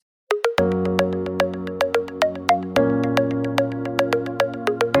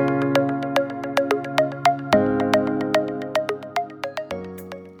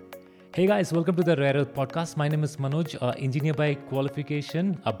guys, welcome to the Rare Earth podcast. My name is Manoj, engineer by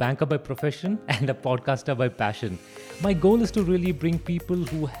qualification, a banker by profession, and a podcaster by passion. My goal is to really bring people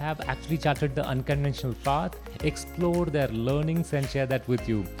who have actually charted the unconventional path, explore their learnings, and share that with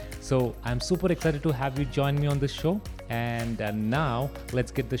you. So I'm super excited to have you join me on this show. And now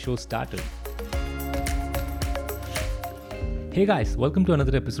let's get the show started. Hey guys, welcome to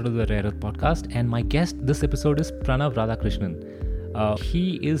another episode of the Rare Earth podcast. And my guest this episode is Pranav Radhakrishnan.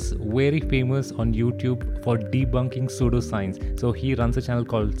 He is very famous on YouTube for debunking pseudoscience. So he runs a channel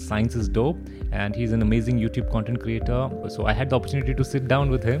called Science is Dope, and he's an amazing YouTube content creator. So I had the opportunity to sit down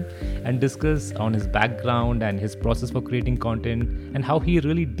with him and discuss on his background and his process for creating content and how he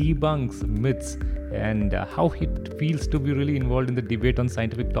really debunks myths and how it feels to be really involved in the debate on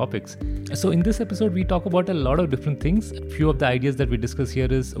scientific topics. So in this episode, we talk about a lot of different things. A few of the ideas that we discuss here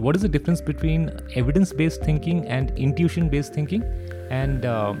is what is the difference between evidence-based thinking and intuition-based thinking, and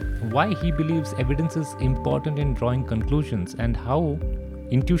why he believes evidence is important in drawing conclusions, and how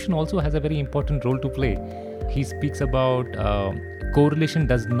intuition also has a very important role to play. He speaks about correlation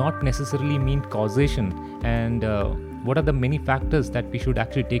does not necessarily mean causation, and what are the many factors that we should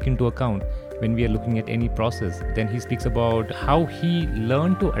actually take into account when we are looking at any process. Then he speaks about how he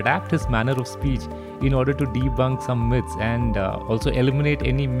learned to adapt his manner of speech in order to debunk some myths and also eliminate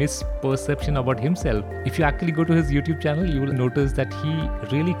any misperception about himself. If you actually go to his YouTube channel, you will notice that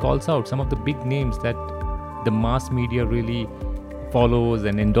he really calls out some of the big names that the mass media really follows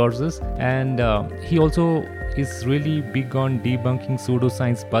and endorses, and he also is really big on debunking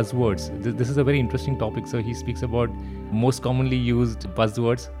pseudoscience buzzwords. This is a very interesting topic. So he speaks about most commonly used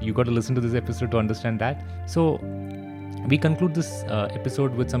buzzwords. You got to listen to this episode to understand that. So we conclude this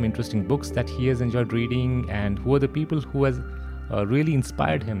episode with some interesting books that he has enjoyed reading and who are the people who has really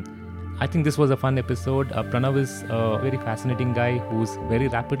inspired him. I think this was a fun episode. Pranav is a very fascinating guy who's very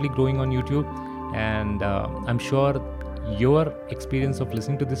rapidly growing on YouTube, and I'm sure your experience of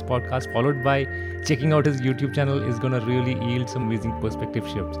listening to this podcast followed by checking out his YouTube channel is going to really yield some amazing perspective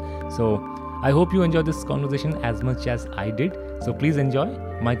shifts. So I hope you enjoyed this conversation as much as I did. So please enjoy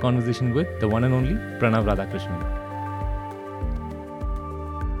my conversation with the one and only Pranav Radhakrishnan.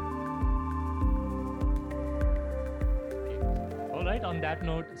 On that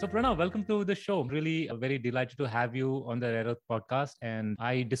note, so Pranav, welcome to the show. Really very delighted to have you on the Rare Earth podcast, and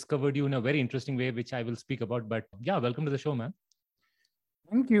I discovered you in a very interesting way, which I will speak about. But yeah, welcome to the show, man.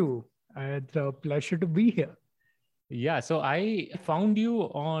 Thank you. It's a pleasure to be here. Yeah, so I found you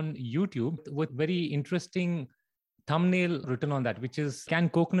on YouTube with very interesting thumbnail written on that, which is, can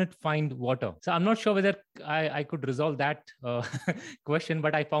coconut find water? So I'm not sure whether I could resolve that question,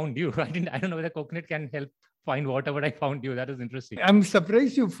 but I found you. I don't know whether coconut can help find water, but I found you. That is interesting. I'm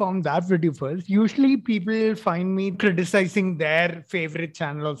surprised you found that video first. Usually people find me criticizing their favorite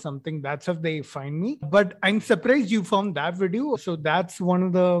channel or something. That's how they find me. But I'm surprised you found that video. So that's one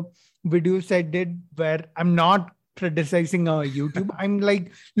of the videos I did where I'm not criticizing YouTube. I'm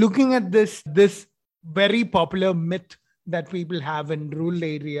like looking at this very popular myth that people have in rural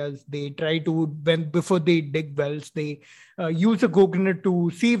areas. They try to, before they dig wells, they use a coconut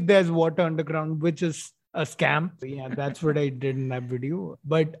to see if there's water underground, which is a scam. Yeah, that's what I did in that video.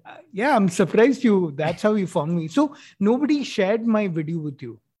 But yeah, I'm surprised that's how you found me. So nobody shared my video with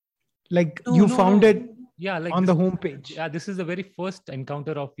you. Like you found it like on the homepage. Yeah, this is the very first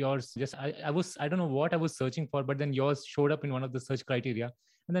encounter of yours. Just I don't know what I was searching for, but then yours showed up in one of the search criteria.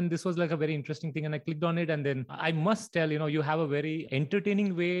 And then this was like a very interesting thing, and I clicked on it. And then I must tell, you have a very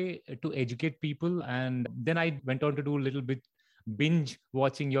entertaining way to educate people. And then I went on to do a little bit binge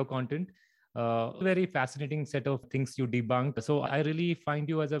watching your content. Very fascinating set of things you debunked. So I really find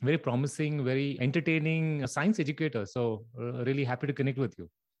you as a very promising, very entertaining science educator. So really happy to connect with you.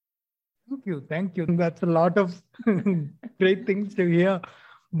 Thank you. That's a lot of great things to hear.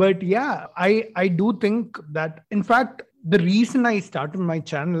 But yeah, I do think that, in fact, the reason I started my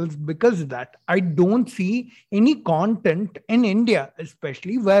channel is because of that. I don't see any content in India,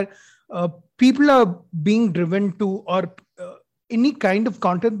 especially where people are being driven to, or any kind of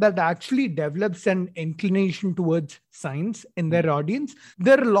content that actually develops an inclination towards science in their audience.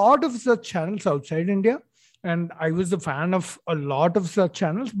 There are a lot of such channels outside India, and I was a fan of a lot of such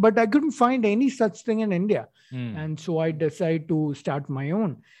channels, but I couldn't find any such thing in India. And so I decided to start my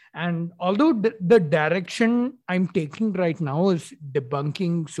own. And although the direction I'm taking right now is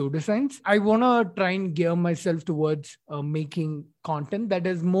debunking pseudoscience, I want to try and gear myself towards making content that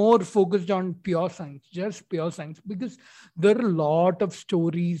is more focused on pure science, just pure science, because there are a lot of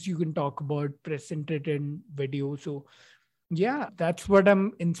stories you can talk about presented in video. So Yeah, that's what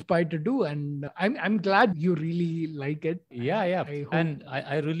I'm inspired to do, and I'm glad you really like it. Yeah, yeah. I hope. And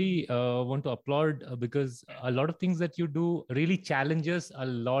I really want to applaud because a lot of things that you do really challenges a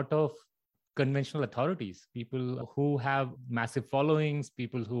lot of conventional authorities, people who have massive followings,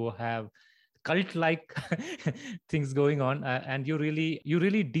 people who have cult like things going on, and you really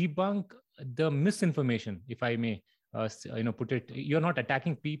debunk the misinformation, if I may put it. You're not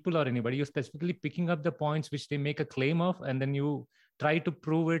attacking people or anybody, you're specifically picking up the points which they make a claim of, and then you try to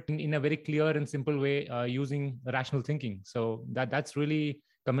prove it in a very clear and simple way using rational thinking. So that's really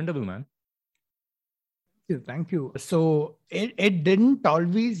commendable, man. Thank you. So it didn't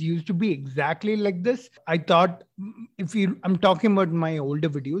always used to be exactly like this. I thought I'm talking about my older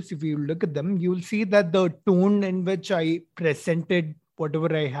videos. If you look at them, you'll see that the tone in which I presented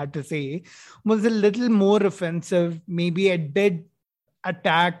whatever I had to say was a little more offensive. Maybe I did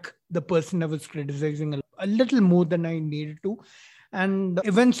attack the person I was criticizing a little more than I needed to. And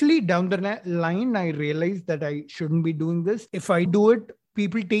eventually down the line, I realized that I shouldn't be doing this. If I do it,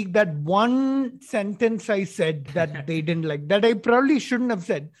 people take that one sentence I said that they didn't like, that I probably shouldn't have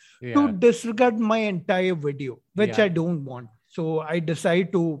said, to disregard my entire video, which I don't want. So I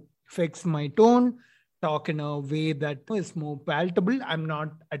decide to fix my tone, talk in a way that is more palatable. I'm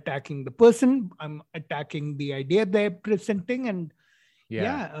not attacking the person, I'm attacking the idea they're presenting. And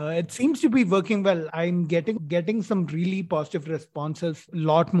it seems to be working well. I'm getting some really positive responses, a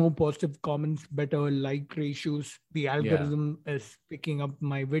lot more positive comments, better like ratios. The algorithm is picking up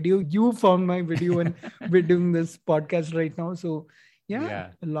my video. You found my video and we're doing this podcast right now. So a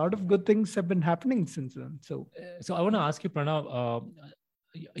lot of good things have been happening since then. So I want to ask you, Pranav,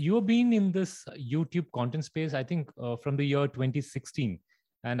 you have been in this YouTube content space, I think, from the year 2016.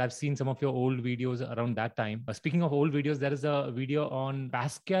 And I've seen some of your old videos around that time. Speaking of old videos, there is a video on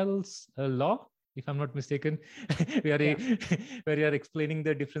Pascal's law, if I'm not mistaken, where you are explaining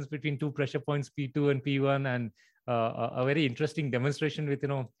the difference between two pressure points, P2 and P1, and a very interesting demonstration with,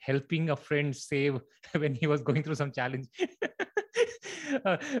 helping a friend save when he was going through some challenge.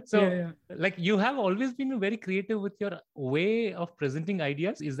 Like, you have always been very creative with your way of presenting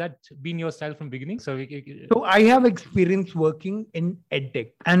ideas. Is that been your style from beginning? So I have experience working in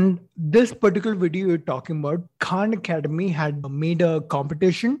edtech, and this particular video you're talking about, Khan Academy had made a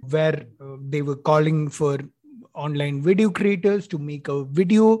competition where they were calling for online video creators to make a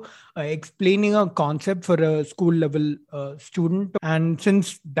video explaining a concept for a school level student. And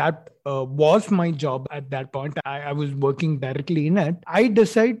since that was my job at that point, I was working directly in it. I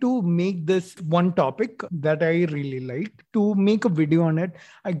decided to make this one topic that I really liked, to make a video on it.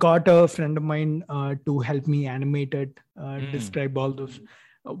 I got a friend of mine to help me animate it, describe all those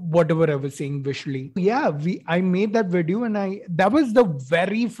whatever I was saying visually. I made that video, and that was the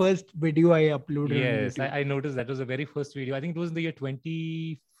very first video I uploaded. Yes, I noticed that was the very first video. I think it was in the year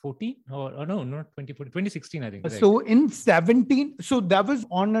 2014 or no, not 2014, 2016, I think. Right. So in 17, so that was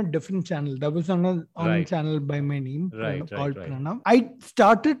on a different channel. That was on a channel by my name called Pranav. I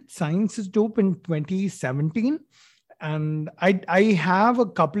started Science is Dope in 2017. And I have a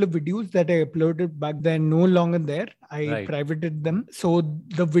couple of videos that I uploaded back then, no longer there. I privated them. So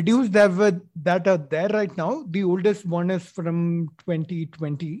the videos that are there right now, the oldest one is from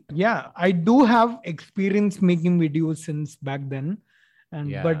 2020. Yeah, I do have experience making videos since back then.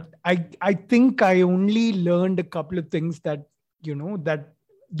 But I think I only learned a couple of things that, that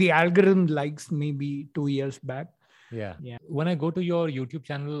the algorithm likes maybe 2 years back. Yeah. When I go to your YouTube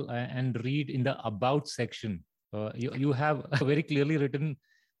channel and read in the About section, you have a very clearly written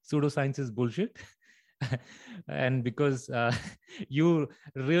pseudoscience is bullshit. And because you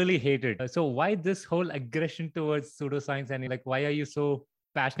really hate it. So why this whole aggression towards pseudoscience, and like, why are you so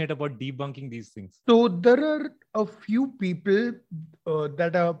passionate about debunking these things? So there are a few people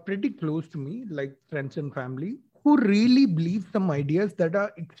that are pretty close to me, like friends and family, who really believe some ideas that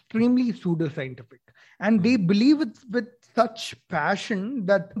are extremely pseudoscientific. And they believe it with such passion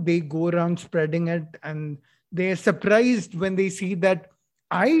that they go around spreading it, and they're surprised when they see that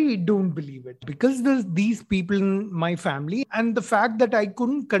I don't believe it, because there's these people in my family, and the fact that I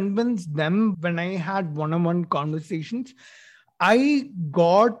couldn't convince them when I had one-on-one conversations, I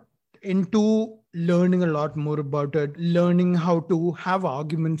got into learning a lot more about it, learning how to have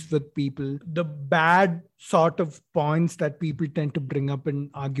arguments with people, the bad sort of points that people tend to bring up in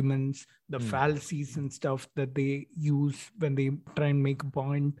arguments, the fallacies and stuff that they use when they try and make a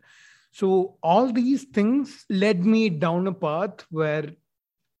point. So all these things led me down a path where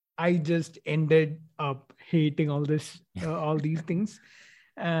I just ended up hating all these things.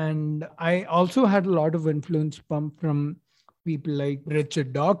 And I also had a lot of influence from people like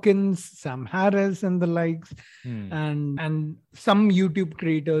Richard Dawkins, Sam Harris, and the likes, and some YouTube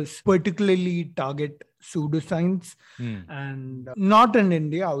creators particularly target pseudoscience, and not in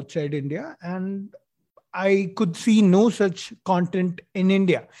India, outside India, and I could see no such content in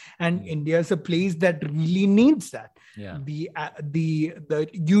India, and India is a place that really needs that. Yeah. The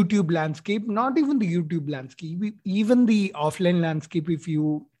YouTube landscape, not even the YouTube landscape, even the offline landscape. If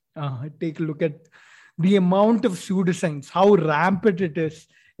you take a look at the amount of pseudoscience, how rampant it is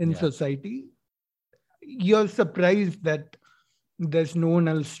in society, you're surprised that there's no one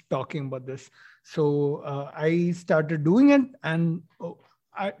else talking about this. So I started doing it, and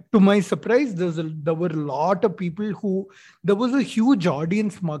to my surprise, there were a lot of people there was a huge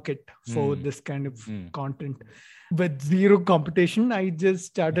audience market for this kind of content. With zero competition, I just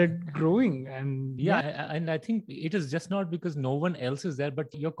started growing. And and I think it is just not because no one else is there,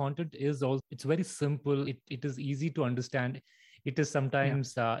 but your content is also, it's very simple. It is easy to understand. It is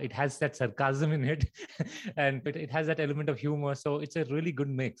sometimes, it has that sarcasm in it and it has that element of humor. So it's a really good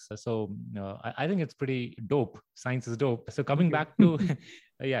mix. So I think it's pretty dope. Science is dope. So coming back to,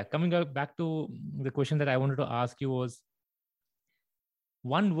 back to the question that I wanted to ask you was,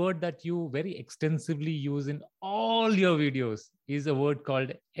 one word that you very extensively use in all your videos is a word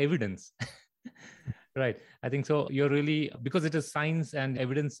called evidence. Right. I think so. You're really, because it is science and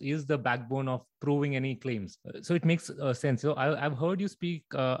evidence is the backbone of proving any claims. So it makes sense. So I've heard you speak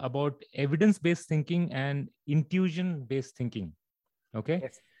about evidence-based thinking and intuition-based thinking. Okay.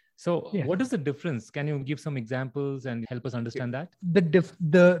 Yes. So what is the difference? Can you give some examples and help us understand that?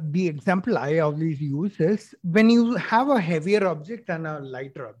 The example I always use is when you have a heavier object and a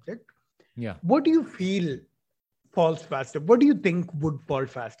lighter object. Yeah. What do you feel falls faster? What do you think would fall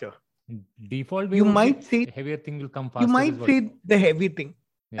faster? Default. You might say heavier thing will come faster. You might say the heavy thing,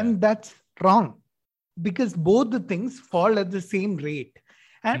 and that's wrong, because both the things fall at the same rate.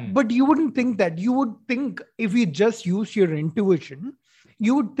 And but you wouldn't think that. You would think, if you just use your intuition,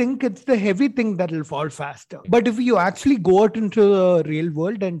 you would think it's the heavy thing that will fall faster. But if you actually go out into the real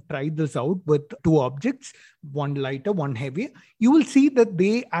world and try this out with two objects, one lighter, one heavier, you will see that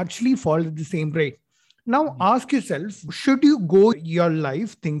they actually fall at the same rate. Now ask yourself, should you go your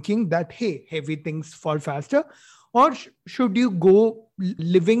life thinking that, hey, heavy things fall faster? Or should you go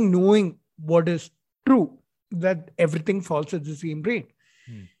living knowing what is true, that everything falls at the same rate?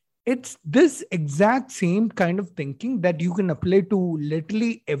 It's this exact same kind of thinking that you can apply to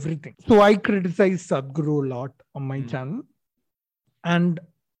literally everything. So I criticize Sadhguru a lot on my channel. And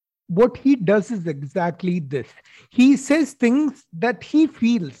what he does is exactly this. He says things that he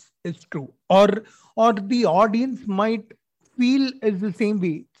feels is true, or the audience might feel is the same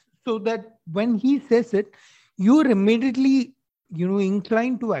way. So that when he says it, you're immediately,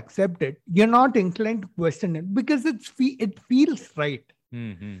 inclined to accept it. You're not inclined to question it because it feels right.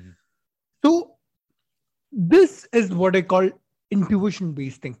 So this is what I call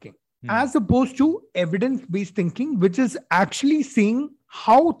intuition-based thinking, as opposed to evidence-based thinking, which is actually seeing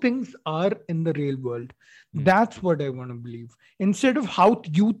how things are in the real world. That's what I want to believe. Instead of how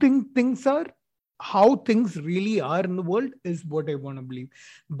you think things are, how things really are in the world is what I want to believe.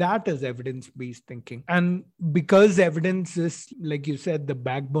 That is evidence-based thinking. And because evidence is, like you said, the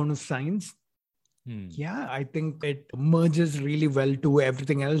backbone of science, I think it merges really well to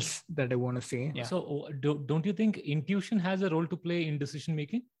everything else that I want to say. Yeah. So don't you think intuition has a role to play in decision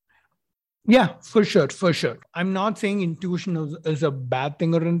making? Yeah, for sure. I'm not saying intuition is a bad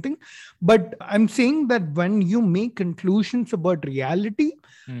thing or anything, but I'm saying that when you make conclusions about reality,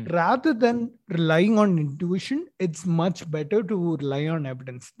 rather than relying on intuition, it's much better to rely on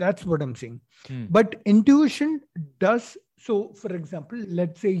evidence. That's what I'm saying. But intuition does. So, for example,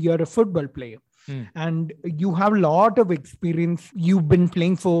 let's say you're a football player. And you have a lot of experience. You've been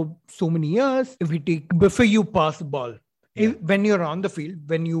playing for so many years. Before you pass the ball, when you're on the field,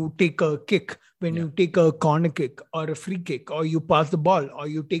 when you take a kick, when you take a corner kick or a free kick, or you pass the ball, or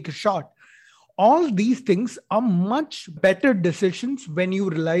you take a shot, all these things are much better decisions when you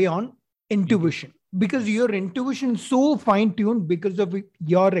rely on intuition. Because your intuition is so fine-tuned because of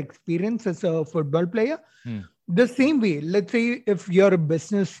your experience as a football player. The same way, let's say if you're a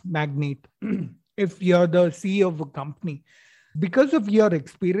business magnate, if you're the CEO of a company, because of your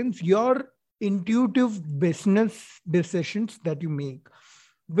experience, your intuitive business decisions that you make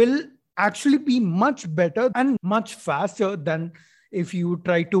will actually be much better and much faster than if you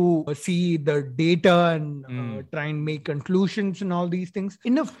try to see the data and try and make conclusions and all these things.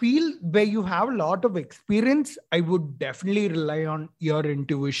 In a field where you have a lot of experience, I would definitely rely on your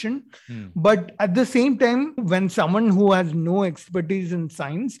intuition. But at the same time, when someone who has no expertise in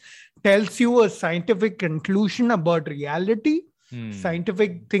science tells you a scientific conclusion about reality,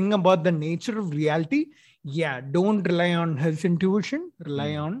 scientific thing about the nature of reality, don't rely on his intuition,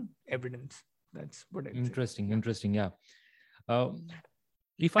 rely on evidence. That's what I Interesting. Yeah. Can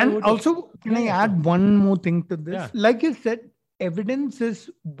I add one more thing to this? Like you said, evidence is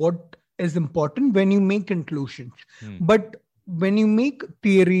what is important when you make conclusions. But when you make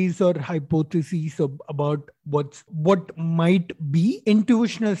theories or hypotheses about what might be,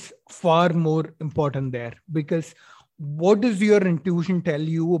 intuition is far more important there, because what does your intuition tell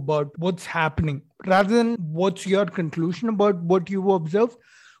you about what's happening, rather than what's your conclusion about what you observed?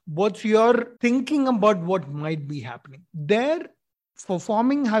 What's your thinking about what might be happening? There, for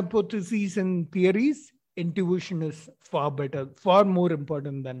forming hypotheses and theories, intuition is far better, far more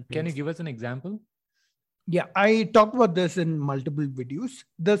important than... Can you give us an example? Yeah, I talk about this in multiple videos.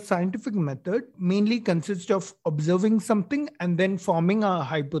 The scientific method mainly consists of observing something and then forming a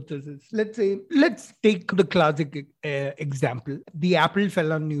hypothesis. Let's take the classic example. The apple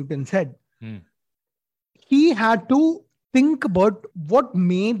fell on Newton's head. He had to think about what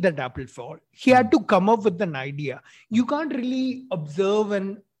made that apple fall. He had to come up with an idea. You can't really observe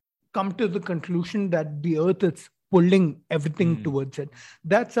and come to the conclusion that the earth is pulling everything towards it.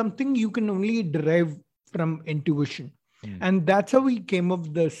 That's something you can only derive from intuition. And that's how we came up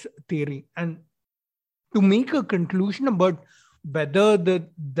with this theory. And to make a conclusion about whether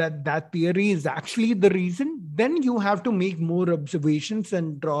that theory is actually the reason, then you have to make more observations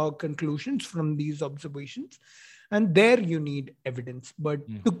and draw conclusions from these observations. And there you need evidence. But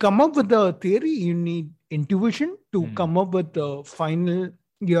to come up with a theory, you need intuition. To come up with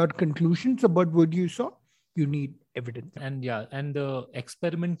your conclusions about what you saw, you need evidence. And the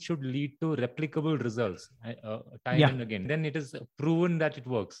experiment should lead to replicable results time and again. Then it is proven that it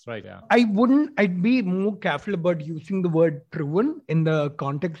works, right? Yeah. I'd be more careful about using the word proven in the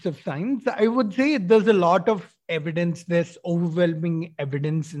context of science. I would say there's a lot of evidence. There's overwhelming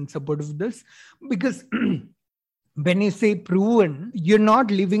evidence in support of this, because when you say proven, you're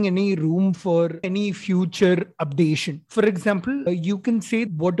not leaving any room for any future updation. For example, you can say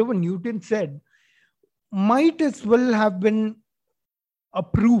whatever Newton said might as well have been a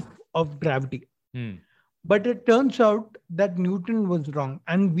proof of gravity. But it turns out that Newton was wrong.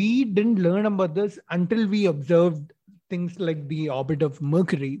 And we didn't learn about this until we observed things like the orbit of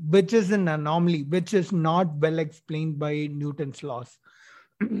Mercury, which is an anomaly, which is not well explained by Newton's laws.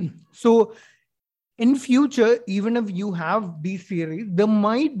 So in future, even if you have these theories, there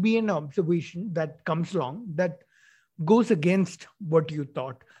might be an observation that comes along that goes against what you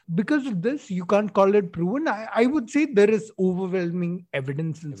thought. Because of this, you can't call it proven. I would say there is overwhelming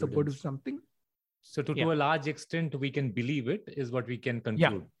evidence in support of something. So to a large extent, we can believe it, is what we can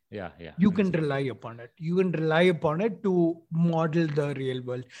conclude. Yeah. You can rely upon it. You can rely upon it to model the real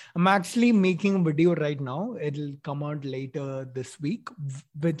world. I'm actually making a video right now. It'll come out later this week,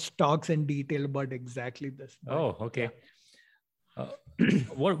 which talks in detail about exactly this. Oh, okay.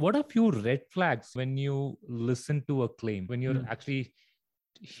 What are few red flags when you listen to a claim, when you're actually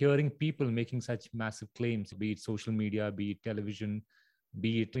hearing people making such massive claims, be it social media, be it television,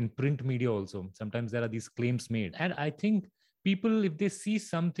 be it in print media also? Sometimes there are these claims made. And I think people, if they see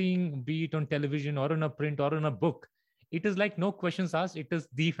something, be it on television or on a print or on a book, it is like no questions asked. It is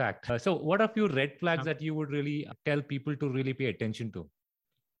the fact. So what are few red flags that you would really tell people to really pay attention to?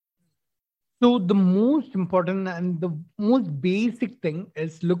 So the most important and the most basic thing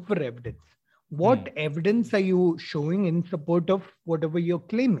is look for evidence. What evidence are you showing in support of whatever you're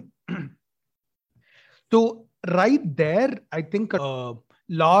claiming? So right there, I think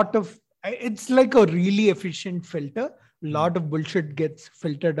it's like a really efficient filter. A lot of bullshit gets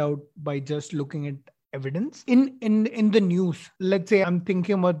filtered out by just looking at evidence. In the news, let's say I'm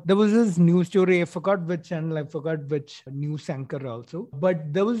thinking about, there was this news story, I forgot which channel, I forgot which news anchor also,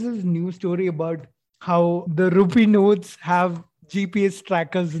 but there was this news story about how the rupee notes have GPS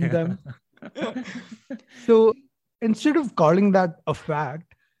trackers in them. So instead of calling that a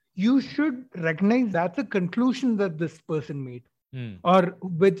fact, you should recognize that's a conclusion that this person made, or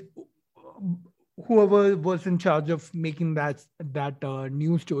with whoever was in charge of making that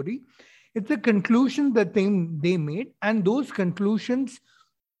news story. It's a conclusion that they made, and those conclusions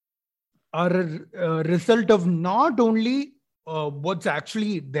are a result of not only what's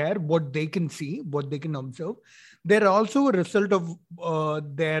actually there, what they can see, what they can observe. They're also a result of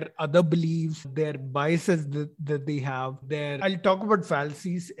their other beliefs, their biases that they have. I'll talk about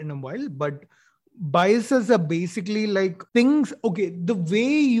fallacies in a while, but biases are basically like things, okay, the way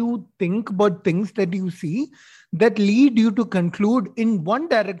you think about things that you see that lead you to conclude in one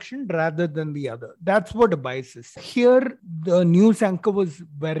direction rather than the other. That's what a bias is. Here, the news anchor was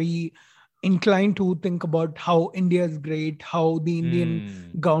very inclined to think about how India is great, how the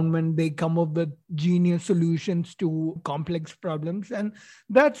Indian government, they come up with genius solutions to complex problems. And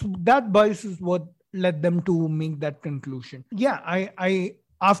that bias is what led them to make that conclusion. Yeah, I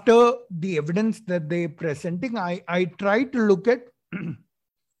after the evidence that they're presenting, I try to look at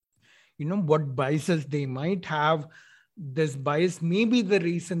what biases they might have. This bias may be the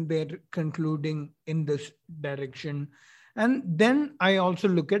reason they're concluding in this direction. And then I also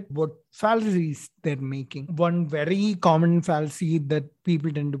look at what fallacies they're making. One very common fallacy that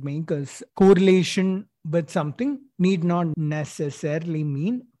people tend to make is correlation with something need not necessarily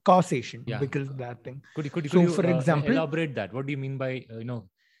mean causation because of that thing. Could you for example, elaborate that? What do you mean by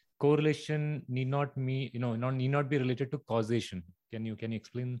correlation need not be related to causation? Can you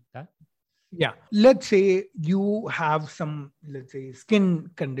explain that? Yeah. Let's say you have some, skin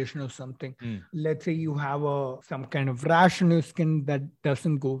condition or something. Let's say you have some kind of rash on your skin that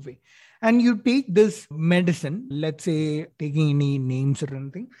doesn't go away. And you take this medicine, let's say, taking any names or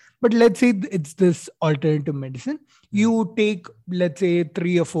anything, but let's say it's this alternative medicine. You take, let's say,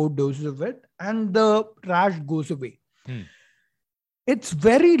 3 or 4 doses of it and the rash goes away. It's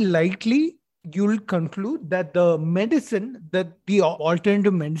very likely you'll conclude that the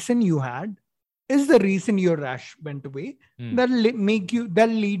alternative medicine you had is the reason your rash went away. That'll lead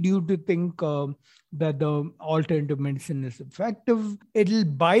you to think that the alternative medicine is effective. It'll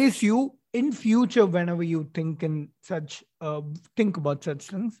bias you in future whenever you think about such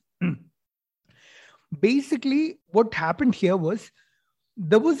things. Basically, what happened here was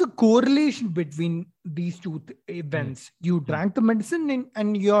there was a correlation between these two events. You drank the medicine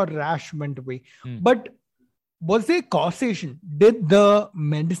and your rash went away. But was there causation? Did the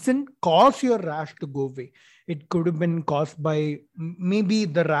medicine cause your rash to go away? It could have been caused by maybe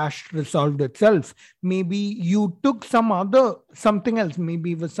the rash resolved itself. Maybe you took something else.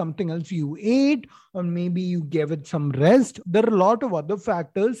 Maybe it was something else you ate, or maybe you gave it some rest. There are a lot of other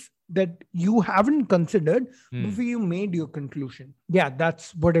factors that you haven't considered before you made your conclusion. Yeah,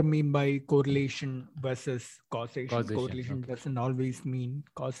 that's what I mean by correlation versus causation. Correlation doesn't always mean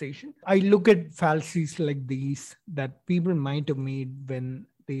causation. I look at fallacies like these that people might have made when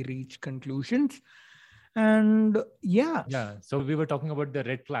they reach conclusions. And yeah. So we were talking about the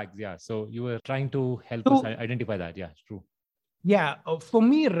red flags. Yeah. So you were trying to help us identify that. Yeah, it's true. Yeah, for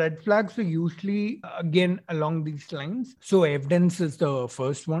me, red flags are usually, again, along these lines. So evidence is the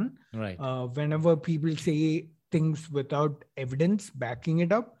first one. Right. Whenever people say things without evidence backing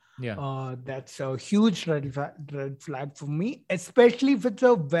it up, that's a huge red flag for me, especially if it's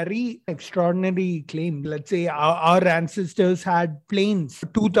a very extraordinary claim. Let's say our ancestors had planes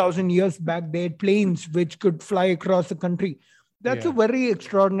 2,000 years back. They had planes which could fly across the country. That's a very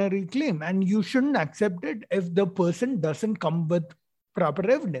extraordinary claim, and you shouldn't accept it if the person doesn't come with proper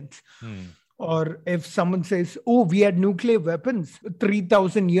evidence. Or if someone says, oh, we had nuclear weapons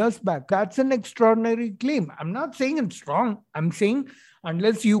 3,000 years back, that's an extraordinary claim. I'm not saying it's wrong. I'm saying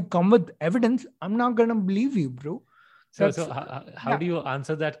unless you come with evidence, I'm not going to believe you, bro. So how do you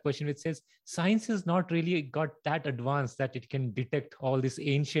answer that question which says science is not really got that advanced that it can detect all this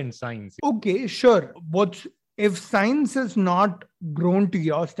ancient science? Okay, sure. If science has not grown to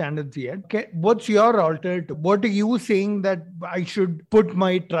your standards yet, what's your alternative? What are you saying that I should put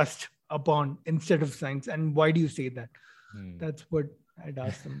my trust upon instead of science? And why do you say that? That's what I'd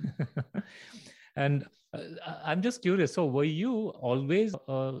ask them. And I'm just curious. So were you always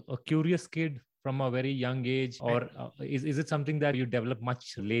a curious kid from a very young age, or is it something that you developed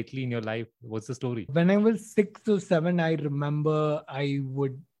much lately in your life? What's the story? When I was 6 or 7, I remember I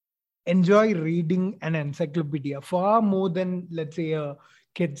would enjoy reading an encyclopedia far more than, let's say, a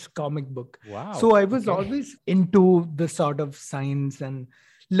kid's comic book. Wow. So I was always into the sort of science and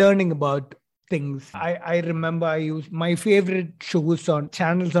learning about things. I remember my favorite shows on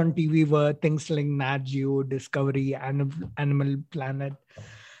channels on TV were things like Nat Geo, Discovery, Animal Planet.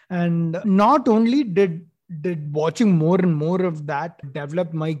 And not only did watching more and more of that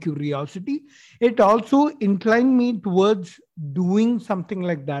develop my curiosity, it also inclined me towards doing something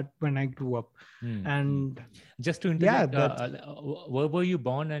like that when I grew up. And just to interject, where were you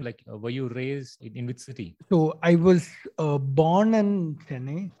born and were you raised in which city? So I was born in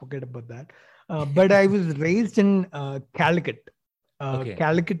Chennai. Forget about that. but I was raised in Calicut, Okay.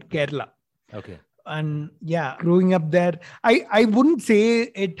 Calicut, Kerala. Okay. And yeah, growing up there, I wouldn't say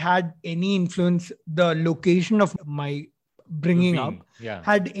it had any influence. The location of my Your bringing up being. Yeah.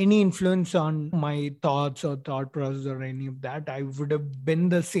 had any influence on my thoughts or thought process or any of that. I would have been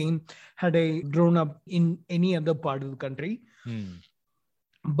the same had I grown up in any other part of the country. Hmm.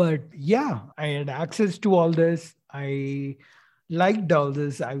 But yeah, I had access to all this. I liked all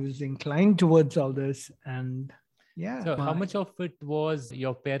this. I was inclined towards all this. And yeah, So how much of it was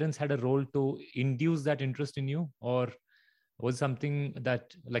your parents had a role to induce that interest in you, or was something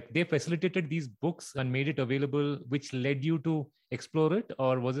that like they facilitated these books and made it available, which led you to explore it,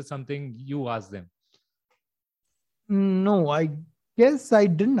 or was it something you asked them? No, I guess I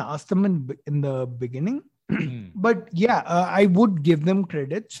didn't ask them in the beginning. Hmm. But yeah, I would give them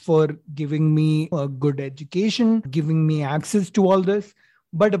credits for giving me a good education, giving me access to all this.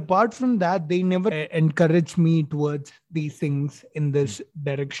 But apart from that, they never encouraged me towards these things in Hmm. this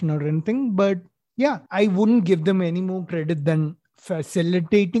direction or anything. But yeah, I wouldn't give them any more credit than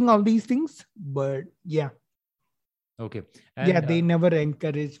facilitating all these things. But yeah, Okay. yeah, And they never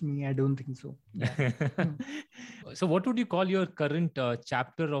encouraged me. I don't think so. Yeah. Hmm. so what would you call your current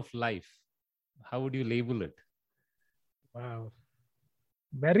chapter of life? How would you label it? Wow.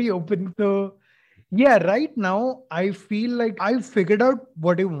 Very open. So, yeah, right now I feel like I figured out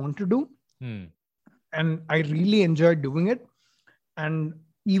what I want to do Hmm. and I really enjoy doing it. And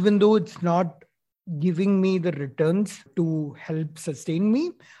even though it's not giving me the returns to help sustain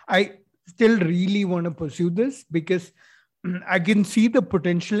me, I still really want to pursue this because I can see the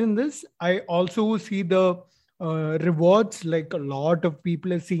potential in this. I also see the rewards, like a lot of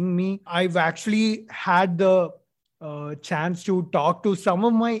people are seeing me. I've actually had the chance to talk to some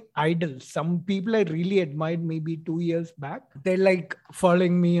of my idols, some people I really admired maybe 2 years back. They're like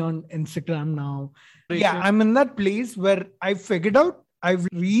following me on Instagram now. Yeah, Inspiration. I'm in that place where I figured out I've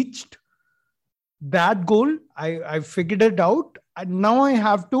reached that goal. I figured it out. And now I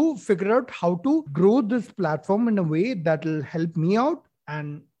have to figure out how to grow this platform in a way that will help me out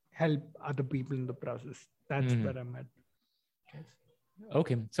and help other people in the process. That's Mhm. where I'm at. Yes.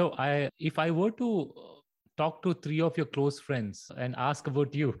 Okay. So if I were to talk to three of your close friends and ask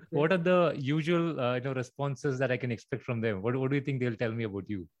about you, what are the usual, responses that I can expect from them? What do you think they'll tell me about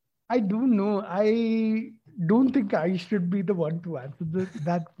you? I do know. I don't think I should be the one to answer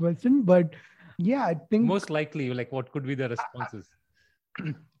that question, but yeah, I think Most likely, like, what could be the responses?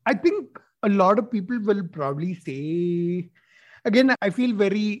 I think a lot of people will probably say, again, I feel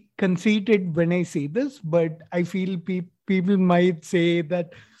very conceited when I say this, but I feel people might say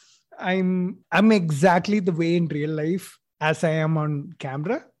that I'm exactly the way in real life as I am on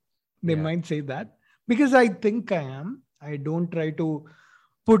camera. They Yeah. might say that because I think I am. I don't try to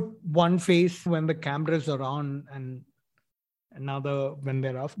put one face when the cameras are on and another when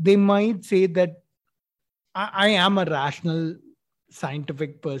they're off. They might say that I am a rational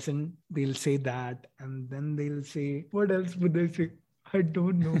scientific person. They'll say that. And then they'll say, what else would they say? I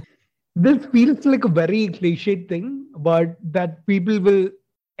don't know. This feels like a very cliched thing, but that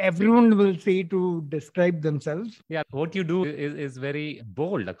everyone will say to describe themselves. Yeah. What you do is very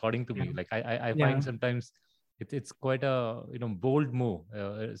bold, according to Yeah. me. Like I Yeah. find sometimes it's quite a bold move.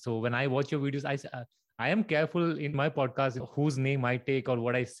 So when I watch your videos, I am careful in my podcast whose name I take or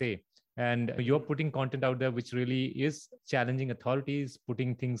what I say. And you're putting content out there which really is challenging authorities,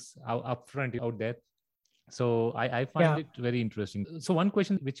 putting things up front out there. So I find Yeah. it very interesting. So one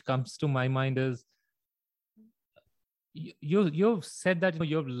question which comes to my mind is you've said that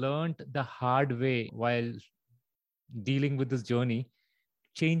you've learned the hard way while dealing with this journey,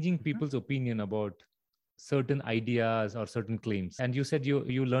 changing Mhm. people's opinion about certain ideas or certain claims. And you said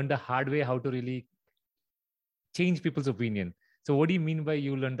you learned the hard way how to really change people's opinion. So what do you mean by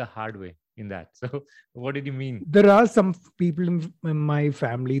you learned the hard way in that? So what did you mean? There are some people in my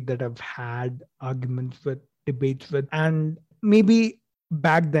family that I've had arguments with, debates with, and maybe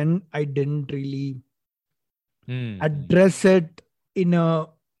back then I didn't really Mm. address it in a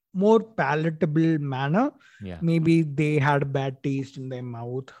more palatable manner. Yeah. Maybe they had a bad taste in their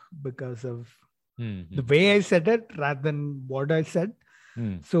mouth because of the Mm. way I said it rather than what I said.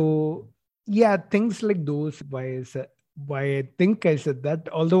 Mm. So yeah, things like those. Why I think I said that.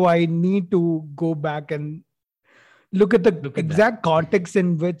 Although I need to go back and look at the Look at that. exact context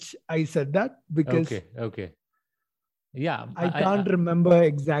in which I said that because Okay. Okay. Yeah. I can't remember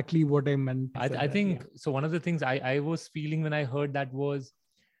exactly what I meant. I said I that. think Yeah. so. One of the things I was feeling when I heard that was,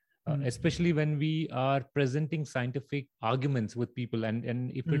 Mm, especially when we are presenting scientific arguments with people, and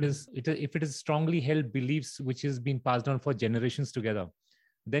if mm, if it is strongly held beliefs which has been passed on for generations together,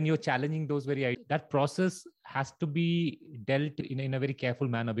 then you're challenging those very ideas. That process has to be dealt in a very careful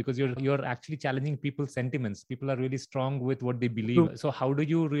manner, because you're actually challenging people's sentiments. People are really strong with what they believe. True. So how do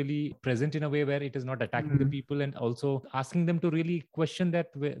you really present in a way where it is not attacking the people, and also asking them to really question that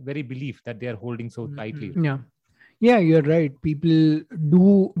very belief that they are holding so tightly? Yeah, you're right. People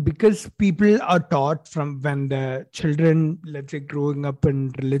do, because people are taught from when the children, let's say, growing up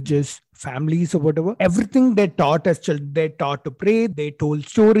in religious families or whatever, everything they're taught as children, they're taught to pray, they told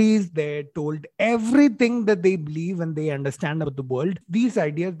stories, they're told everything that they believe and they understand about the world. These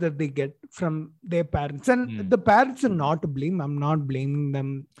ideas that they get from their parents. And the parents are not to blame. I'm not blaming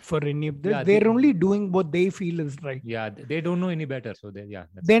them for any of this. Yeah, they're only doing what they feel is right. Yeah, they don't know any better. So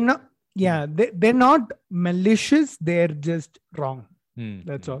they're not. Yeah, they're not malicious. They're just wrong.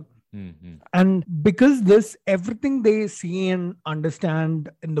 That's all. And because everything they see and understand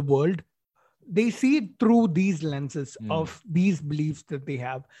in the world, they see it through these lenses of these beliefs that they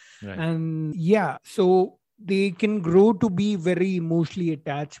have. Right. And so they can grow to be very emotionally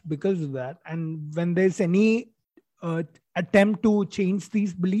attached because of that. And when there's any attempt to change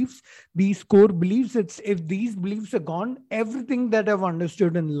these beliefs, these core beliefs, if these beliefs are gone, everything that I've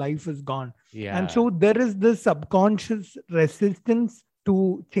understood in life is gone. And so there is this subconscious resistance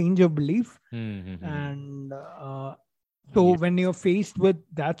to change a belief. And so when you're faced with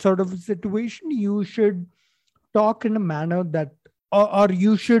that sort of a situation, you should talk in a manner that, or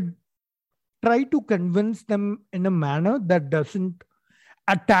you should try to convince them in a manner that doesn't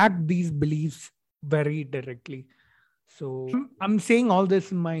attack these beliefs very directly. So I'm saying all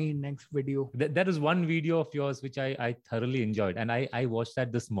this in my next video. There is one video of yours which I thoroughly enjoyed, and I watched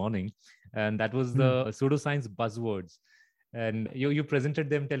that this morning, and that was the pseudoscience buzzwords. And you presented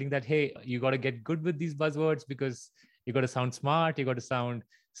them telling that, hey, you got to get good with these buzzwords because you got to sound smart, you got to sound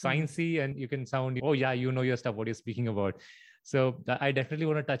sciencey, and you can sound, oh yeah, you know your stuff, what you're speaking about. So I definitely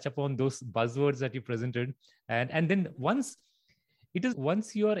want to touch upon those buzzwords that you presented. And then once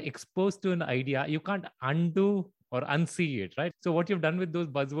you are exposed to an idea, you can't undo or unsee it, right? So what you've done with those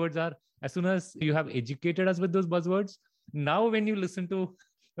buzzwords are, as soon as you have educated us with those buzzwords, now when you listen to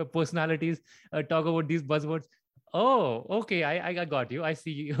personalities talk about these buzzwords, oh, okay, I got you. I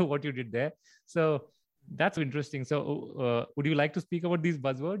see what you did there. So that's interesting. So would you like to speak about these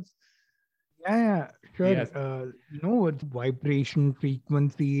buzzwords? Yeah, sure. Yes. It's vibration,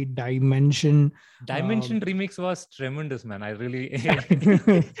 frequency, dimension. Dimension remix was tremendous, man. I really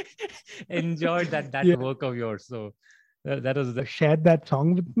enjoyed that work of yours. So that was shared that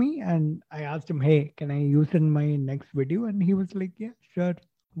song with me, and I asked him, hey, can I use it in my next video? And he was like, yeah, sure,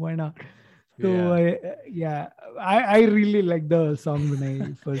 why not? So I really like the song when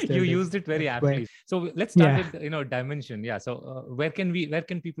I first you used it very aptly. So let's start with dimension. Yeah. So where can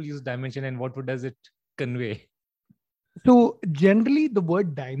people use dimension, and what does it convey? So generally the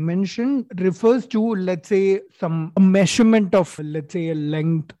word dimension refers to, let's say, a measurement of, let's say, a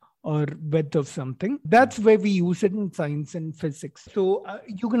length or width of something. That's where we use it in science and physics. So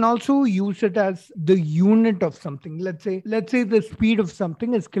you can also use it as the unit of something. Let's say the speed of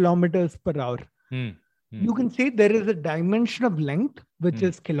something is kilometers per hour. You can say there is a dimension of length, which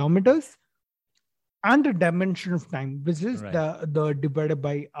is kilometers, and a dimension of time, which is the divided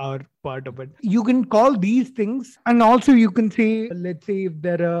by hour part of it. You can call these things, and also you can say, let's say if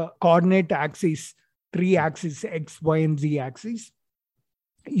there are coordinate axes, 3 axes, X, Y, and Z axes,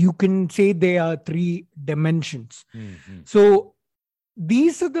 you can say there are 3 dimensions. So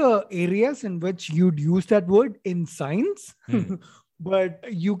these are the areas in which you'd use that word in science, but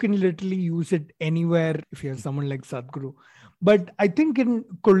you can literally use it anywhere if you're someone like Sadhguru. But I think in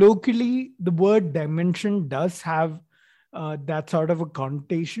colloquially, the word dimension does have that sort of a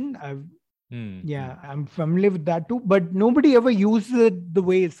connotation. I'm familiar with that too, but nobody ever uses it the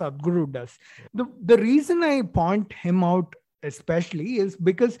way Sadhguru does. The reason I point him out especially is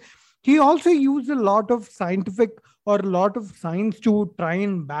because he also used a lot of scientific or a lot of science to try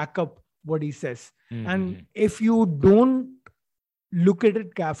and back up what he says. And if you don't look at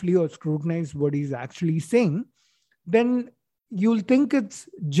it carefully or scrutinize what he's actually saying, then you'll think it's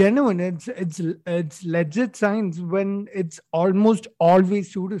genuine, it's legit science, when it's almost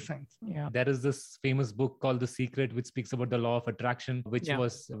always pseudoscience. There is this famous book called The Secret, which speaks about the law of attraction, which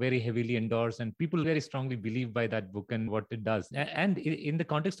was very heavily endorsed, and people very strongly believe by that book and what it does. And in the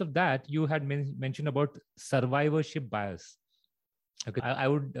context of that, you had mentioned about survivorship bias. Okay, I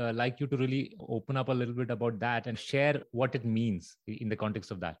would like you to really open up a little bit about that and share what it means in the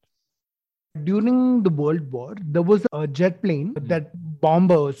context of that. During the World War, there was a jet plane, that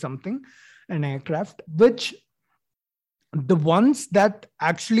bomber or something, an aircraft, which the ones that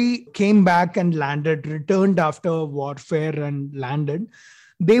actually came back and landed, returned after warfare and landed,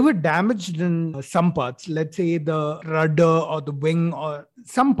 they were damaged in some parts. Let's say the rudder or the wing or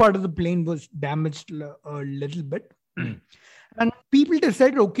some part of the plane was damaged a little bit. And people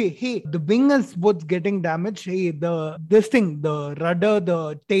decided, okay, hey, the wing is what's getting damaged. Hey, the rudder,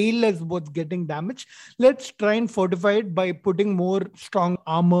 the tail is what's getting damaged. Let's try and fortify it by putting more strong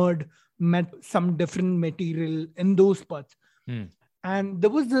armored, some different material in those parts. And there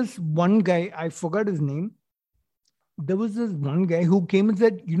was this one guy, I forgot his name. There was this one guy who came and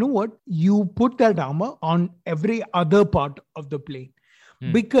said, you know what? You put that armor on every other part of the plane.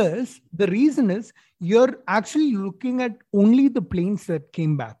 Because the reason is you're actually looking at only the planes that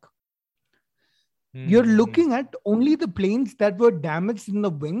came back. You're looking at only the planes that were damaged in the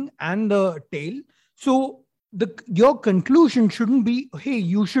wing and the tail. So your conclusion shouldn't be, hey,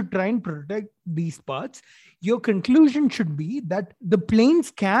 you should try and protect these parts. Your conclusion should be that the planes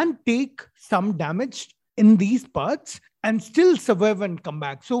can take some damage in these parts and still survive and come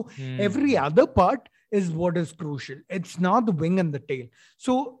back. So every other part is what is crucial. It's not the wing and the tail.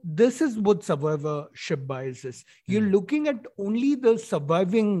 So this is what survivorship bias is. You're looking at only the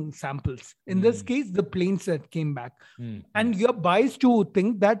surviving samples. In this case, the planes that came back. And you're biased to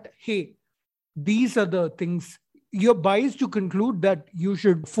think that, hey, these are the things. You're biased to conclude that you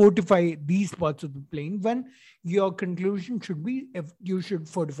should fortify these parts of the plane when your conclusion should be if you should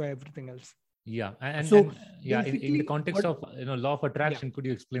fortify everything else. Yeah. And so in the context of law of attraction, could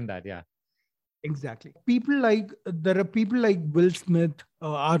you explain that? Yeah. Exactly. There are people like Will Smith,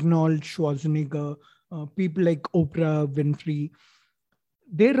 Arnold Schwarzenegger, people like Oprah Winfrey.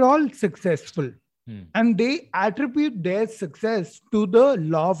 They're all successful and they attribute their success to the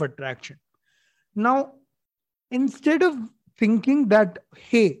law of attraction. Now, instead of thinking that,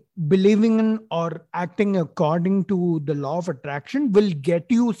 hey, believing in or acting according to the law of attraction will get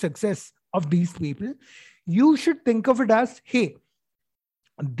you success of these people, you should think of it as, hey,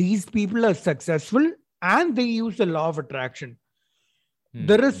 these people are successful and they use the law of attraction.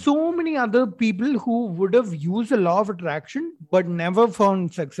 There are so many other people who would have used the law of attraction but never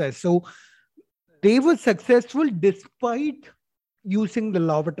found success. So they were successful despite using the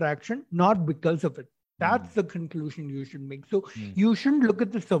law of attraction, not because of it. That's the conclusion you should make. So you shouldn't look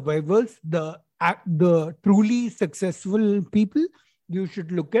at the survivors, the truly successful people. You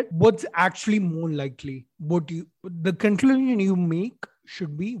should look at what's actually more likely. The conclusion you make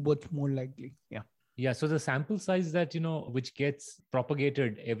should be what's more likely. Yeah. So the sample size that, which gets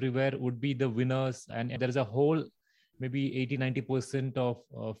propagated everywhere would be the winners. And there is a whole, maybe 80-90%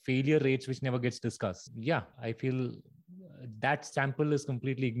 of failure rates, which never gets discussed. Yeah. I feel that sample is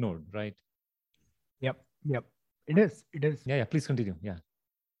completely ignored, right? Yep. It is. Yeah. Please continue.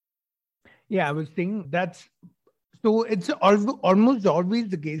 Yeah. I was saying so it's almost always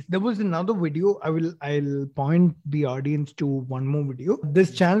the case. There was another video. I'll point the audience to one more video.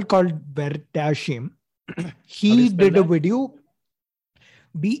 This channel called Veritasium. He did a video.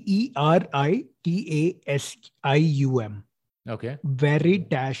 Veritasium. Okay.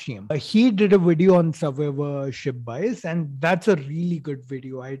 Veritasium. He did a video on survivorship bias, and that's a really good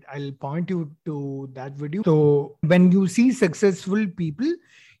video. I'll point you to that video. So when you see successful people,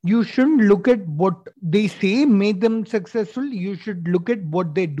 you shouldn't look at what they say made them successful. You should look at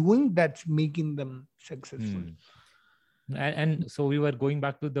what they're doing that's making them successful. And so we were going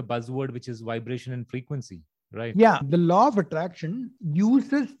back to the buzzword, which is vibration and frequency, right? Yeah. The law of attraction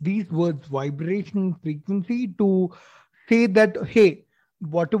uses these words, vibration and frequency, to say that, hey,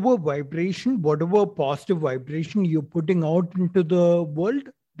 whatever positive vibration you're putting out into the world,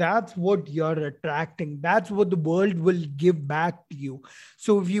 that's what you're attracting. That's what the world will give back to you.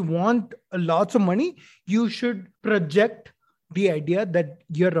 So if you want lots of money, you should project the idea that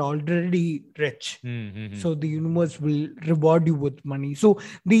you're already rich. So the universe will reward you with money. So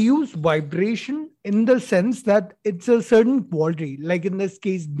they use vibration in the sense that it's a certain quality, like in this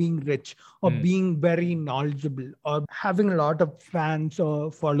case, being rich or being very knowledgeable or having a lot of fans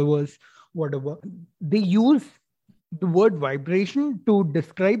or followers, whatever. They use the word vibration to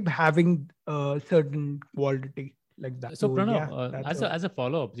describe having a certain quality like that. So Pranav, as a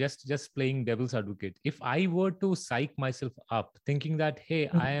follow-up, just playing devil's advocate, if I were to psych myself up thinking that, hey,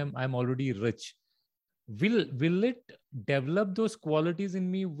 I'm already rich, will it develop those qualities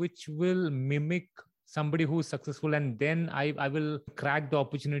in me which will mimic somebody who's successful, and then I will crack the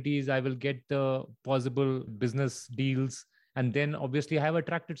opportunities, I will get the possible business deals, and then obviously I have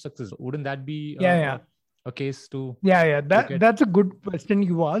attracted success? Wouldn't that be a case to that's a good question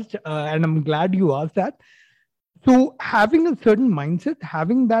you asked, and I'm glad you asked that. So having a certain mindset,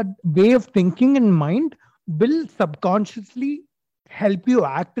 having that way of thinking in mind will subconsciously help you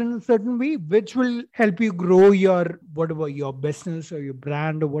act in a certain way, which will help you grow your whatever, your business or your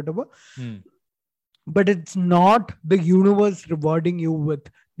brand or whatever. But it's not the universe rewarding you with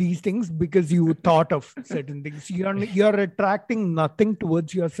these things because you thought of certain things. You're attracting nothing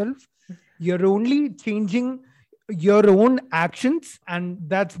towards yourself. You're only changing your own actions, and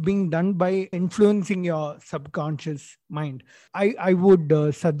that's being done by influencing your subconscious mind. I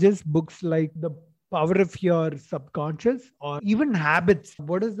would suggest books like The Power of Your Subconscious, or even Habits.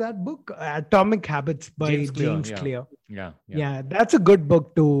 What is that book? Atomic Habits by James Clear. Yeah, that's a good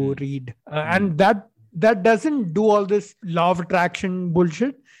book to read. And that doesn't do all this law of attraction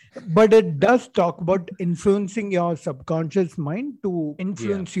bullshit, but it does talk about influencing your subconscious mind to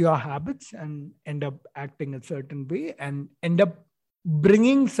influence your habits and end up acting a certain way and end up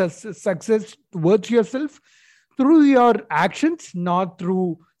bringing success towards yourself through your actions, not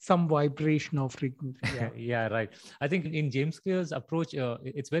through some vibration or frequency. Yeah, right. I think in James Clear's approach,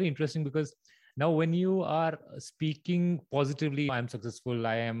 it's very interesting because now when you are speaking positively, I am successful,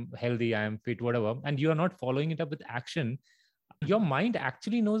 I am healthy, I am fit, whatever, and you are not following it up with action, your mind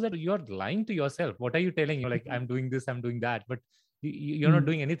actually knows that you're lying to yourself. What are you telling? You're like, I'm doing this, I'm doing that, but you're not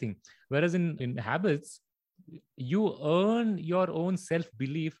doing anything. Whereas in habits, you earn your own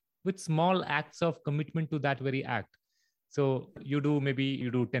self-belief with small acts of commitment to that very act. So you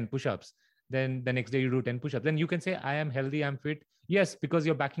do 10 push-ups. Then the next day you do 10 push-ups. Then you can say, I am healthy, I'm fit. Yes, because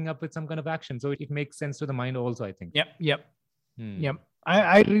you're backing up with some kind of action. So it makes sense to the mind also, I think. Yep.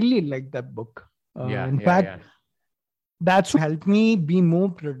 I really like that book. In fact, that's what helped me be more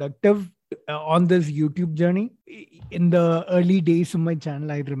productive on this YouTube journey. In the early days of my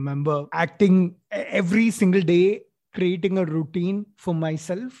channel, I remember acting every single day, creating a routine for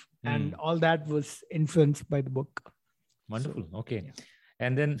myself. And all that was influenced by the book. Wonderful. Okay. Yeah.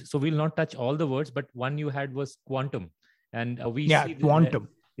 And then, so we'll not touch all the words, but one you had was quantum. And we see quantum.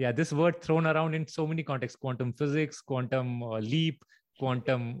 This word thrown around in so many contexts: quantum physics, quantum leap,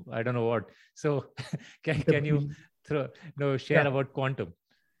 quantum, I don't know what. So can you share about quantum?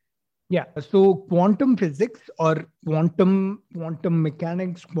 Yeah. So quantum physics or quantum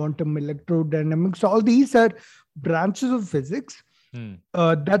mechanics, quantum electrodynamics, all these are branches of physics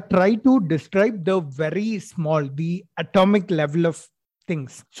that try to describe the very small, the atomic level of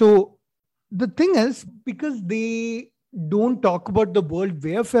things. So the thing is, because they don't talk about the world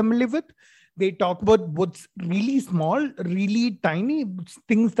we're familiar with, they talk about what's really small, really tiny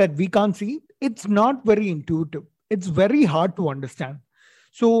things that we can't see. It's not very intuitive. It's very hard to understand.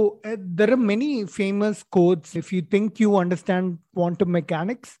 So there are many famous quotes. If you think you understand quantum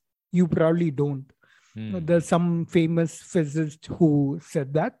mechanics, you probably don't. There's some famous physicist who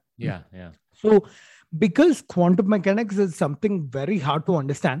said that. Yeah. So because quantum mechanics is something very hard to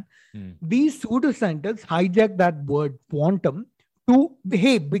understand, these pseudoscientists hijack that word quantum to,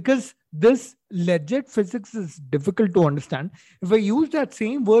 because this legit physics is difficult to understand. If I use that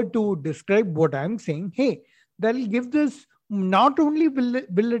same word to describe what I'm saying, that'll give this, not only will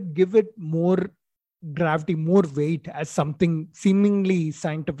it give it more gravity, more weight as something seemingly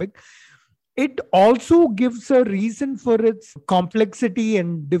scientific, it also gives a reason for its complexity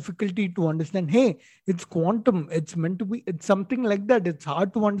and difficulty to understand. It's quantum. It's meant to be. It's something like that. It's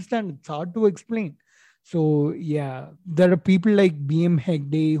hard to understand. It's hard to explain. So, there are people like B.M.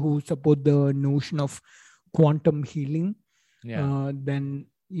 Hegde who support the notion of quantum healing. This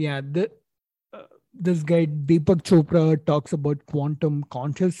guy Deepak Chopra talks about quantum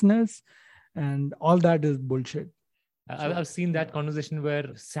consciousness, and all that is bullshit. I've seen that conversation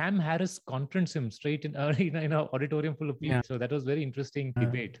where Sam Harris confronts him straight in an auditorium full of people. So that was very interesting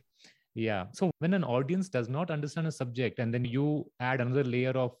debate. Yeah. So when an audience does not understand a subject and then you add another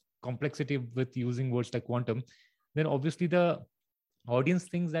layer of complexity with using words like quantum, then obviously the audience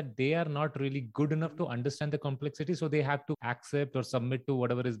thinks that they are not really good enough to understand the complexity. So they have to accept or submit to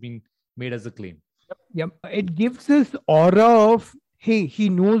whatever is being made as a claim. Yep. It gives this aura of, he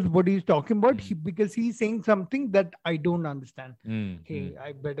knows what he's talking about because he's saying something that I don't understand.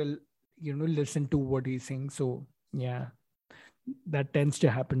 I better, listen to what he's saying. So, that tends to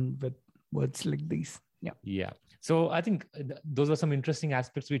happen with words like these. Yeah. So I think those are some interesting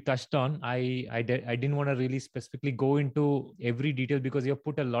aspects we touched on. I didn't want to really specifically go into every detail because you have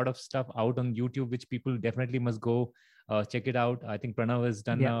put a lot of stuff out on YouTube, which people definitely must go check it out. I think Pranav has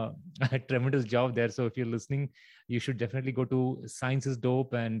done a tremendous job there. So if you're listening, you should definitely go to Science is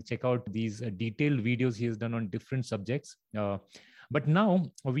Dope and check out these detailed videos he has done on different subjects. But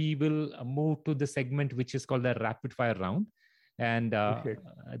now we will move to the segment, which is called the rapid fire round. And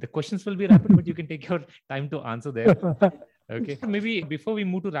the questions will be rapid, but you can take your time to answer them. Okay. Maybe before we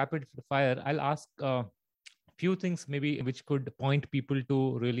move to rapid fire, I'll ask a few things maybe which could point people to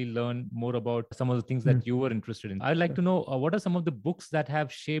really learn more about some of the things that you were interested in. I'd like to know what are some of the books that have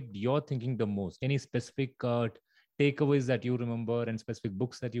shaped your thinking the most? Any specific takeaways that you remember and specific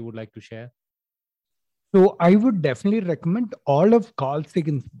books that you would like to share? So I would definitely recommend all of Carl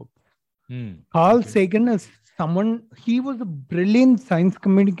Sagan's books. Carl Sagan is someone, he was a brilliant science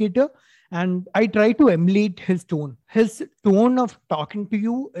communicator, and I try to emulate his tone. His tone of talking to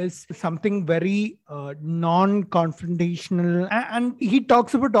you is something very non-confrontational, and he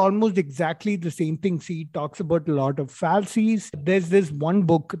talks about almost exactly the same things. He talks about a lot of fallacies. There's this one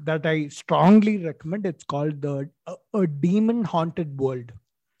book that I strongly recommend. It's called A Demon Haunted World.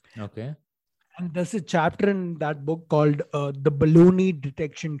 Okay. And there's a chapter in that book called The Baloney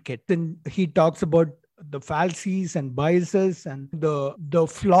Detection Kit. And he talks about the fallacies and biases and the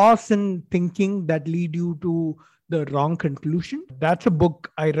flaws in thinking that lead you to the wrong conclusion. That's a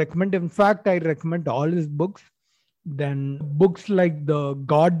book I recommend. In fact, I recommend all his books. Then books like The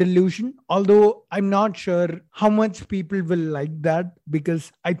God Delusion, although I'm not sure how much people will like that,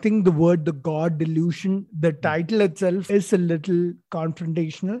 because I think the word The God Delusion, the title itself is a little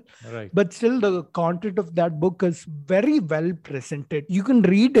confrontational. Right. But still the content of that book is very well presented. You can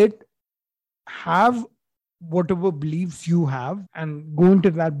read it, have whatever beliefs you have, and go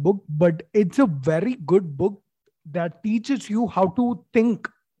into that book. But it's a very good book that teaches you how to think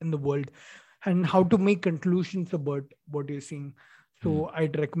in the world and how to make conclusions about what you're seeing. So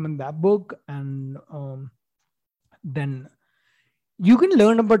I'd recommend that book. And then you can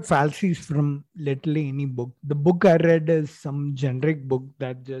learn about fallacies from literally any book. The book I read is some generic book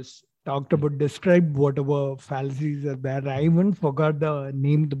that just talked about, described whatever fallacies are there. I even forgot the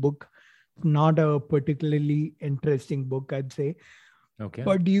name of the book. Not a particularly interesting book, I'd say. Okay.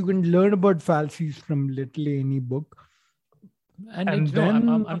 But you can learn about fallacies from literally any book. And then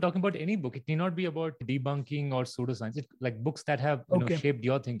I'm talking about any book. It need not be about debunking or pseudoscience. It's like books that have shaped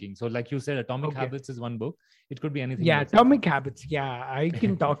your thinking. So like you said, Atomic Habits is one book. It could be anything. Yeah, else. Atomic Habits. Yeah, I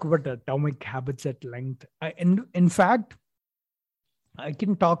can talk about Atomic Habits at length. In fact, I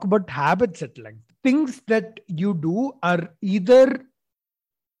can talk about habits at length. Things that you do are either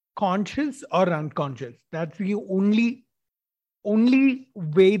conscious or unconscious. That's the only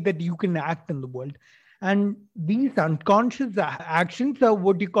way that you can act in the world. And these unconscious actions are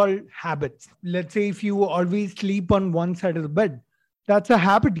what you call habits. Let's say if you always sleep on one side of the bed, that's a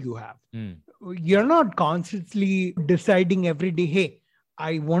habit you have. You're not consciously deciding every day, hey,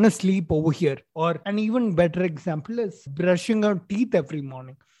 I want to sleep over here. Or an even better example is brushing your teeth every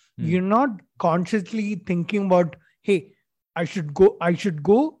morning. You're not consciously thinking about, hey, I should go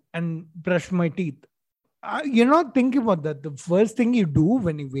and brush my teeth. You're not thinking about that. The first thing you do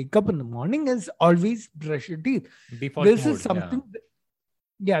when you wake up in the morning is always brush your teeth. Default this mode, is something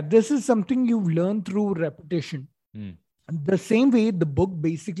this is something you've learned through repetition. The same way the book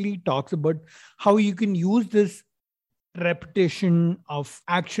basically talks about how you can use this repetition of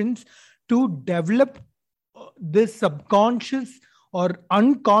actions to develop this subconscious or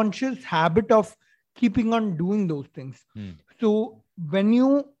unconscious habit of keeping on doing those things. So when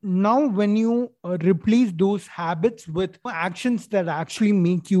you replace those habits with actions that actually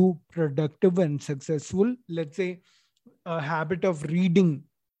make you productive and successful, let's say a habit of reading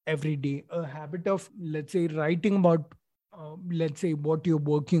every day, a habit of, let's say, writing about let's say what you're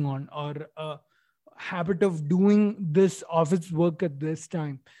working on, or a habit of doing this office work at this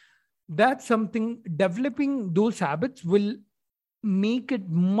time, that's something, developing those habits will make it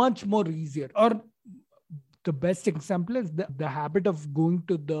much more easier. Or the best example is the habit of going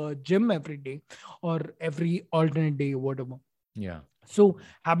to the gym every day or every alternate day or whatever. Yeah. So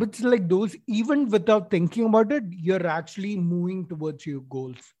habits like those, even without thinking about it, you're actually moving towards your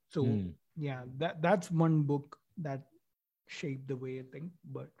goals. So yeah, that's one book that shaped the way I think.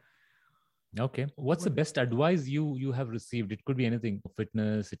 But okay, what's the best advice you have received? It could be anything,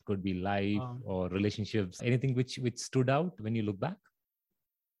 fitness, it could be life or relationships, anything which stood out when you look back?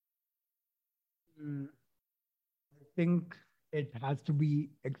 I think it has to be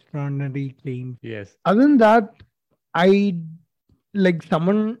extraordinary claims. Yes. Other than that, I like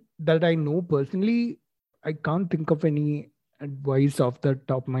someone that I know personally, I can't think of any advice off the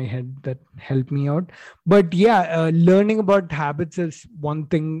top of my head that helped me out. But yeah, learning about habits is one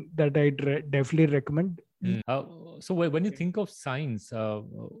thing that I definitely recommend. So when you think of science,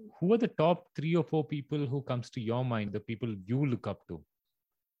 who are the top 3 or 4 people who comes to your mind, the people you look up to?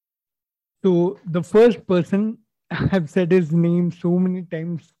 So the first person, I've said his name so many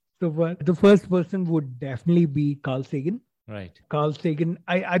times so far. The first person would definitely be Carl Sagan. Right. Carl Sagan.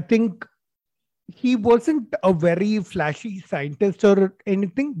 I think he wasn't a very flashy scientist or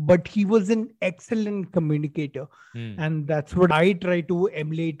anything, but he was an excellent communicator. And that's what I try to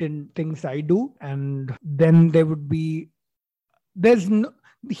emulate in things I do. And then there would be, there's no,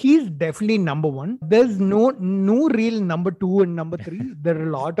 he's definitely number one. There's no real number two and number three. There are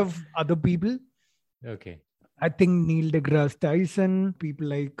a lot of other people. Okay. I think Neil deGrasse Tyson, people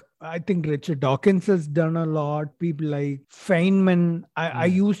like, I think Richard Dawkins has done a lot. People like Feynman. I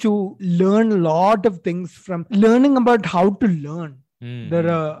used to learn a lot of things from learning about how to learn.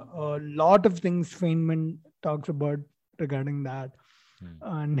 There are a lot of things Feynman talks about regarding that.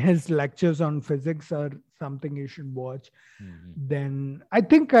 And his lectures on physics are something you should watch. Then I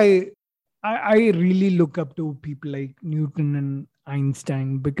think I really look up to people like Newton and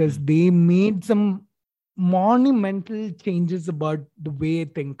Einstein because they made some monumental changes about the way I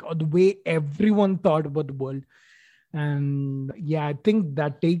think or the way everyone thought about the world. And yeah, I think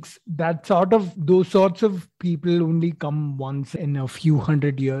that those sorts of people only come once in a few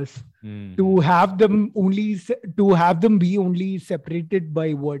hundred years. To have them be only separated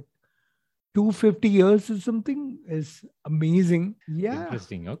by what, 250 years or something is amazing. Yeah.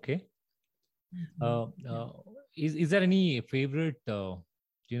 Interesting. Okay. Is there any favorite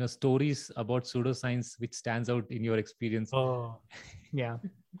stories about pseudoscience which stands out in your experience? Oh, yeah,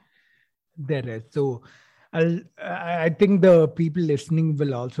 there is. So I think the people listening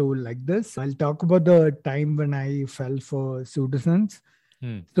will also like this. I'll talk about the time when I fell for pseudoscience.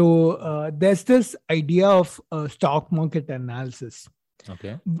 So there's this idea of stock market analysis.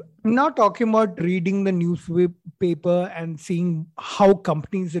 Okay. I'm not talking about reading the newspaper and seeing how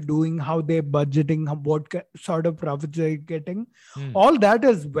companies are doing, how they're budgeting, what sort of profits they're getting. All that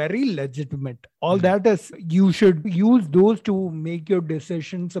is very legitimate. All that is, you should use those to make your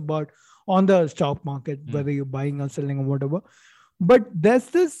decisions about on the stock market, whether you're buying or selling or whatever. But there's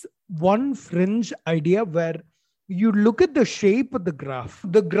this one fringe idea where you look at the shape of the graph.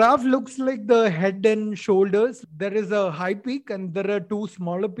 The graph looks like the head and shoulders. There is a high peak and there are two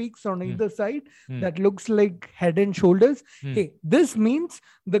smaller peaks on either side that looks like head and shoulders. Hey, this means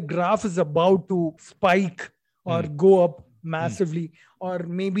the graph is about to spike or go up massively. Or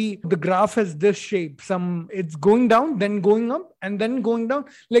maybe the graph has this shape. It's going down, then going up, and then going down.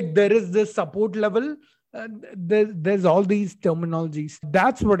 Like there is this support level. There's all these terminologies.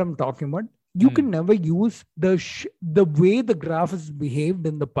 That's what I'm talking about. You can never use the way the graph has behaved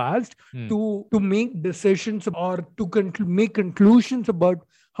in the past to make decisions or to make conclusions about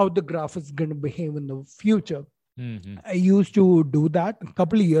how the graph is going to behave in the future. I used to do that a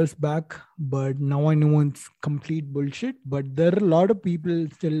couple of years back, but now I know it's complete bullshit. But there are a lot of people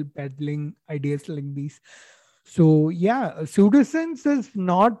still peddling ideas like these. So yeah, pseudoscience is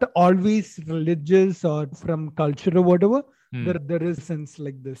not always religious or from culture or whatever. There is sense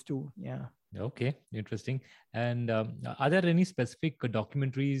like this too. Yeah. Okay, interesting. And are there any specific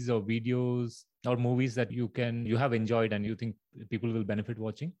documentaries or videos or movies that you have enjoyed and you think people will benefit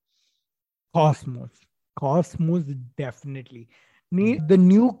watching? Cosmos, definitely. The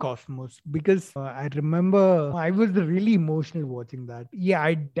new Cosmos, because I remember I was really emotional watching that. Yeah,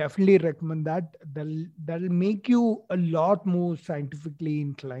 I definitely recommend that. That'll make you a lot more scientifically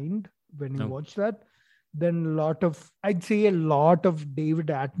inclined when you watch that. Then I'd say a lot of David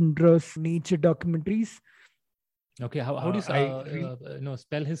Attenborough's nature documentaries. Okay, how do you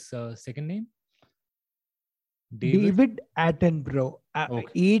spell his second name? David Attenborough.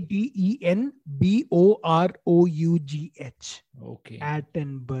 Okay. Adenborough. Okay.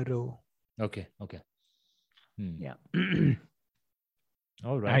 Attenborough. Okay. Yeah.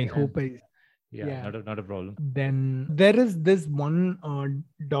 All right. I hope not a problem. Then there is this one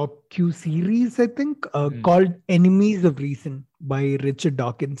docu-series, I think, called Enemies of Reason by Richard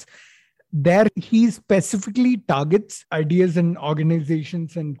Dawkins. There he specifically targets ideas and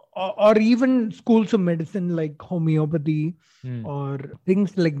organizations and or even schools of medicine like homeopathy or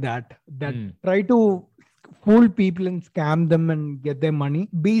things like that try to fool people and scam them and get their money.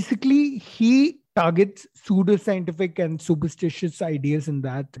 Basically, he targets pseudoscientific and superstitious ideas in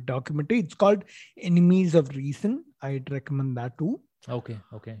that documentary. It's called Enemies of Reason. I'd recommend that too. Okay,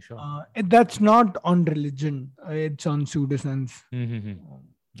 sure. That's not on religion. It's on pseudoscience.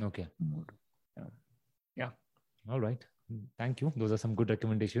 Okay. Yeah. All right. Thank you. Those are some good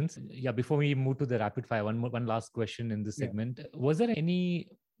recommendations. Yeah. Before we move to the rapid fire, one last question in this segment. Was there any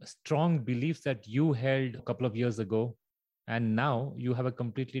strong beliefs that you held a couple of years ago and now you have a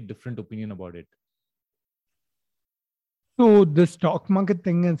completely different opinion about it? So the stock market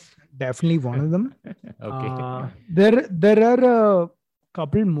thing is definitely one of them. Okay. There are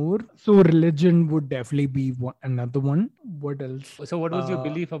couple more. So religion would definitely be another one. What else? So, what was your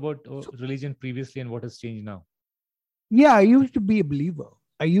belief about religion previously, and what has changed now? Yeah, I used to be a believer.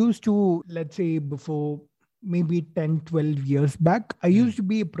 I used to, let's say, before maybe 10, 12 years back, I used to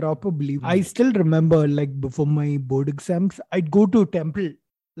be a proper believer. I still remember, like, before my board exams, I'd go to a temple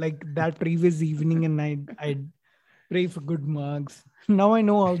like that previous evening and I'd pray for good marks. Now I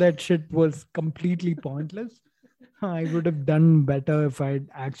know all that shit was completely pointless. I would have done better if I'd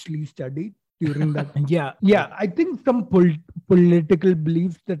actually studied during that. Yeah. I think some political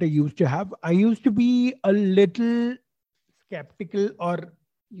beliefs that I used to have. I used to be a little skeptical, or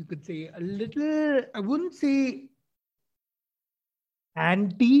you could say a little, I wouldn't say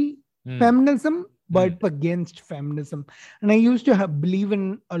anti-feminism, but against feminism. And I used to believe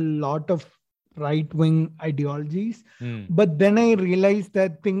in a lot of right-wing ideologies. But then I realized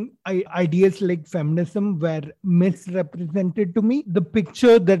that ideas like feminism were misrepresented to me. The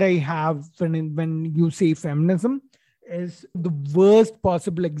picture that I have when you say feminism is the worst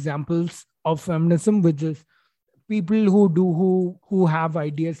possible examples of feminism, which is people who have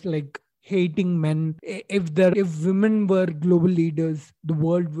ideas like hating men. If women were global leaders, the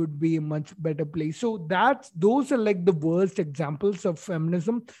world would be a much better place. So those are like the worst examples of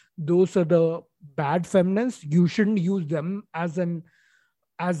feminism. Those are the bad feminists. You shouldn't use them as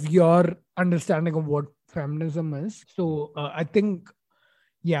your understanding of what feminism is. So I think,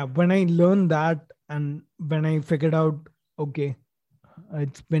 when I learned that and when I figured out, okay,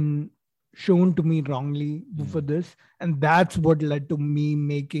 it's been shown to me wrongly before this, and that's what led to me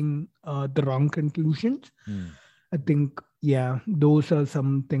making the wrong conclusions. I think those are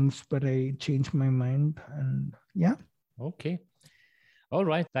some things where I changed my mind. And okay, all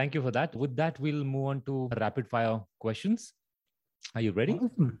right, thank you for that. With that, we'll move on to rapid fire questions. Are you ready?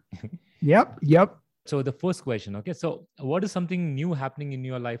 Awesome. Yep. So the first question, okay, so what is something new happening in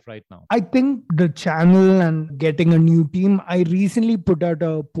your life right now? I think the channel and getting a new team. I recently put out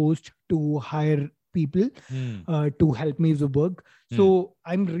a post to hire people to help me with work. So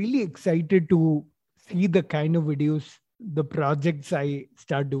I'm really excited to see the kind of videos, the projects I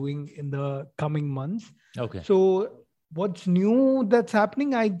start doing in the coming months. Okay. So what's new that's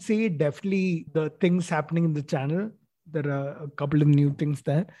happening? I'd say definitely the things happening in the channel. There are a couple of new things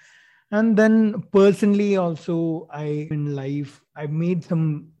there. And then personally also, in life, I've made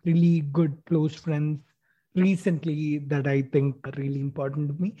some really good close friends recently that I think are really important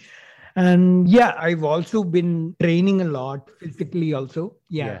to me. And I've also been training a lot physically also.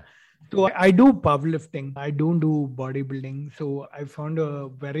 So I do powerlifting. I don't do bodybuilding. So I found a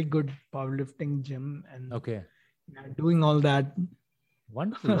very good powerlifting gym and doing all that.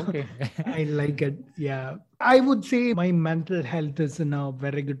 Wonderful. Okay. I like it. Yeah. I would say my mental health is in a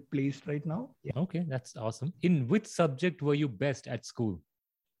very good place right now. Yeah. Okay. That's awesome. In which subject were you best at school?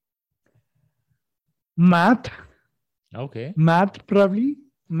 Math. Okay. Math, probably.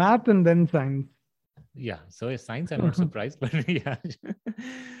 Math and then science. Yeah. So science, I'm not surprised, but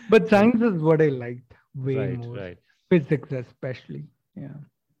But science is what I liked way more. Right. Physics especially. Yeah.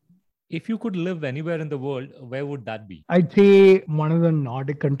 If you could live anywhere in the world, where would that be? I'd say one of the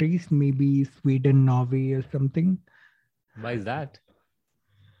Nordic countries, maybe Sweden, Norway or something. Why is that?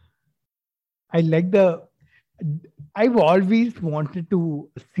 I've always wanted to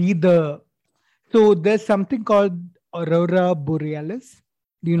see so there's something called Aurora Borealis.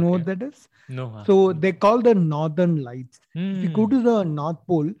 Do you know what that is? No. So they call the Northern Lights. If you go to the North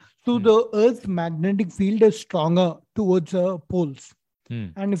Pole, so the Earth's magnetic field is stronger towards the poles.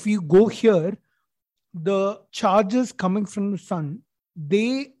 And if you go here, the charges coming from the sun,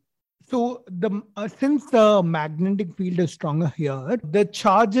 since the magnetic field is stronger here, the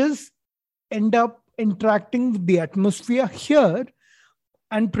charges end up interacting with the atmosphere here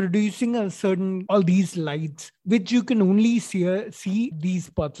and producing all these lights, which you can only see these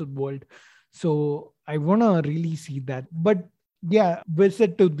parts of the world. So I want to really see that. But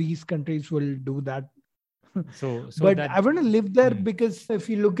visit to these countries will do that. But I want to live there because if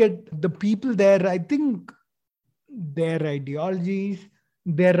you look at the people there, I think their ideologies,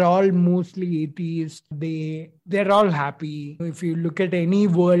 they're all mostly atheists. They're all happy. If you look at any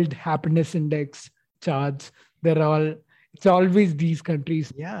world happiness index charts, it's always these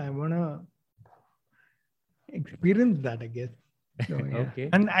countries. I want to experience that, I guess. So, Okay.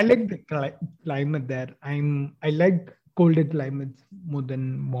 And I like the climate there. I like colder climates more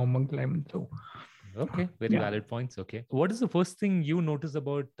than warmer climates. So okay, very valid points. Okay. What is the first thing you notice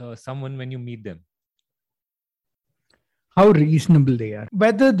about someone when you meet them? How reasonable they are.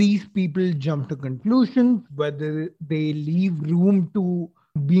 Whether these people jump to conclusions, whether they leave room to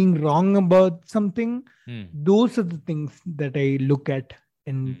being wrong about something, those are the things that I look at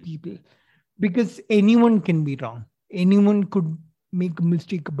in people, because anyone can be wrong. Anyone could make a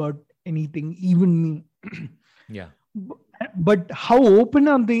mistake about anything, even me. Yeah. But how open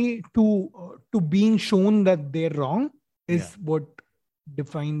are they to being shown that they're wrong is Yeah. what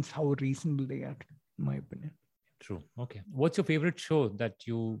defines how reasonable they are, in my opinion. True. Okay. What's your favorite show that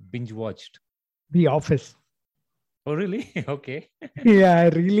you binge watched? The Office. Oh, really? Okay. Yeah, I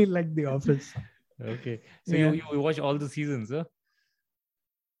really like The Office. Okay. So Yeah. you watch all the seasons, huh?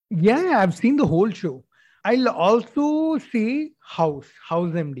 Yeah, I've seen the whole show. I'll also say House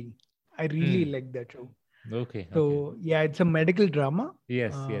MD. I really like that show. Okay. Okay. So yeah, it's a medical drama.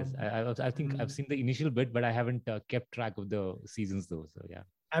 Yes. Yes. I think I've mm. seen the initial bit, but I haven't kept track of the seasons though. So yeah.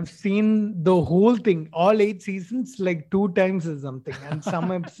 I've seen the whole thing, all 8 seasons, like 2 times or something, and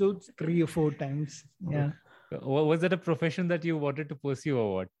some episodes 3 or 4 times. Yeah. Was that a profession that you wanted to pursue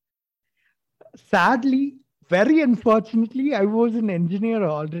or what? Sadly, very unfortunately, I was an engineer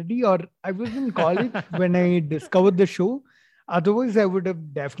already, or I was in college when I discovered the show. Otherwise, I would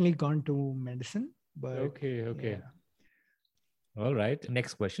have definitely gone to medicine. But Okay. Okay. yeah. All right.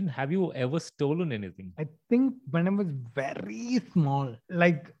 Next question. Have you ever stolen anything? I think when I was very small,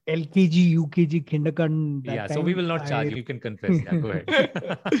 like LKG, UKG, kindergarten. That Yeah. time, So we will not charge you. You can confess. Yeah. Go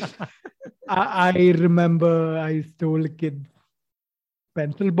ahead. I remember I stole a kid's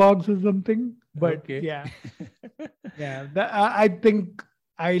pencil box or something. But Okay. yeah, I think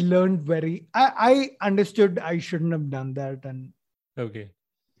I learned I understood I shouldn't have done that, and Okay.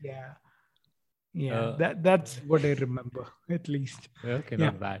 yeah, that's what I remember at least. Okay. Yeah.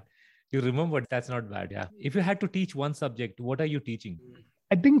 Not bad. You remember, that's not bad. Yeah. If you had to teach one subject, what are you teaching?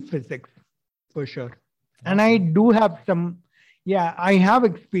 I think physics for sure, and I do have some. Yeah, I have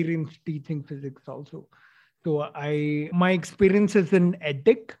experience teaching physics also. So my experience is in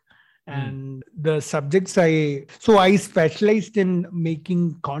edtech. And the subjects I specialized in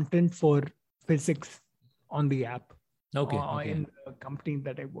making content for physics on the app. Okay. In the company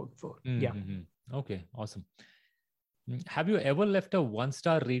that I work for. Yeah. Okay. Awesome. Have you ever left a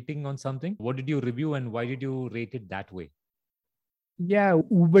 1-star rating on something? What did you review and why did you rate it that way? Yeah,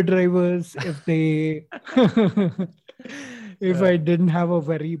 Uber drivers, if they if I didn't have a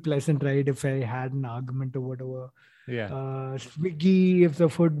very pleasant ride, if I had an argument or whatever. Yeah. Swiggy, if the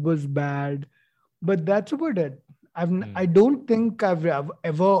food was bad. But that's about it. I don't think I've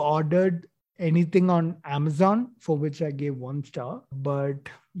ever ordered anything on Amazon for which I gave 1 star. But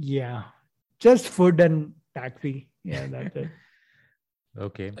yeah, just food and taxi. Yeah, that's it.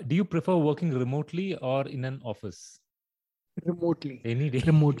 Okay. Do you prefer working remotely or in an office? Remotely. Any day.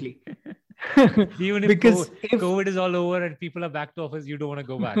 Remotely. Even if because COVID is all over and people are back to office, you don't want to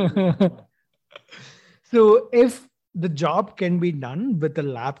go back. So if the job can be done with a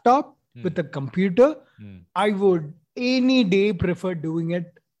laptop, with a computer, I would any day prefer doing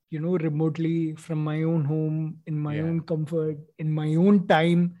it, remotely from my own home, in my own comfort, in my own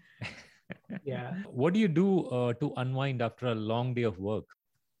time. Yeah. What do you do to unwind after a long day of work?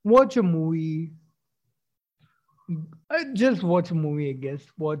 Watch a movie. Just watch a movie, I guess.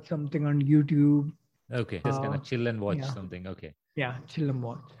 Watch something on YouTube. Okay. Just kind of chill and watch something. Okay. Yeah, chill and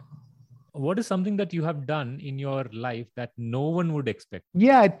watch. What is something that you have done in your life that no one would expect?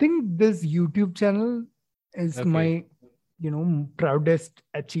 Yeah, I think this YouTube channel is my, proudest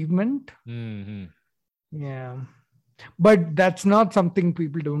achievement. Yeah. But that's not something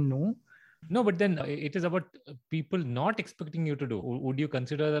people don't know. No, but then it is about people not expecting you to do. Would you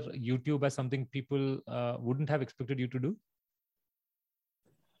consider YouTube as something people wouldn't have expected you to do?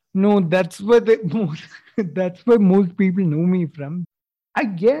 No, that's where that's where most people know me from. I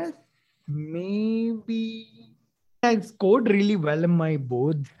guess maybe I scored really well in my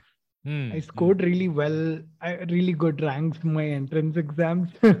boards. I scored really well. I really good ranks in my entrance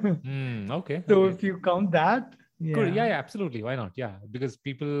exams. Okay. So if you count that, yeah. Good. Yeah, absolutely. Why not? Yeah, because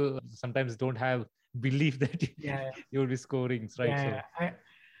people sometimes don't have belief that you will be scoring, right? Yeah, so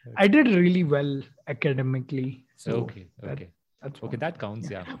I did really well academically. So okay. That counts.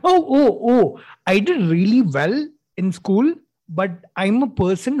 Yeah. Oh! I did really well in school, but I'm a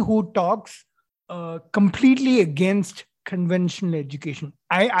person who talks completely against conventional education.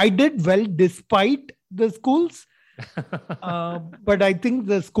 I did well despite the schools, but I think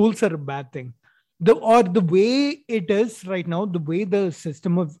the schools are a bad thing. The way it is right now, the way the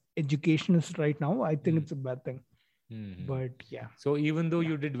system of education is right now, I think it's a bad thing. But yeah. So even though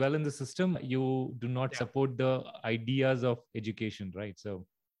you did well in the system, you do not support the ideas of education, right? So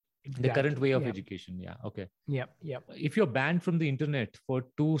the current way of education. Yeah. Okay. Yeah. If you're banned from the internet for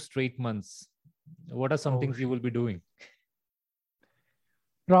 2 straight months, what are some things you will be doing?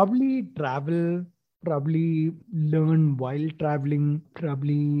 Probably travel probably learn while traveling,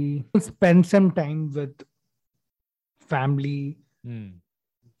 probably spend some time with family, Hmm.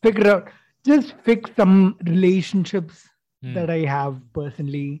 figure out, just fix some relationships Hmm. that I have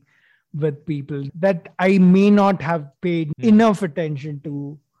personally with people that I may not have paid Hmm. enough attention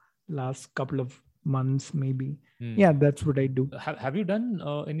to last couple of months, maybe. Hmm. Yeah, that's what I do. Have you done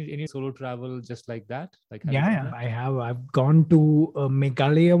any solo travel just like that? Like, have you Yeah, done yeah, that? I have. I've gone to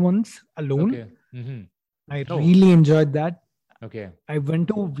Meghalaya once alone. Okay. Mm-hmm. I Oh, really enjoyed that. okay. I went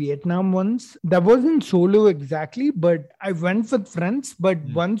to Vietnam once. That wasn't solo exactly, but I went with friends. But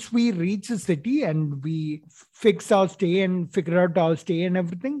Hmm. once we reach the city and we fix our stay and figure out our stay and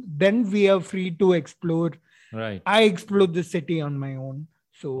everything, then we are free to explore. Right. I explored the city on my own.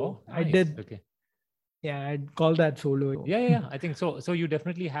 So Oh, I nice. did, Okay. yeah, I'd call that solo. Yeah. I think so. So you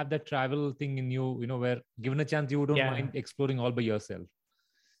definitely have that travel thing in you, where given a chance, you don't Yeah. mind exploring all by yourself.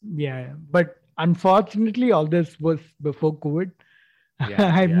 Yeah. But unfortunately, all this was before COVID.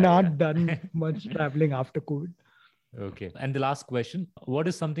 Yeah, I've yeah. not done much traveling after COVID. Okay. And the last question, what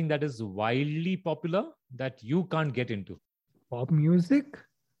is something that is wildly popular that you can't get into? Pop music,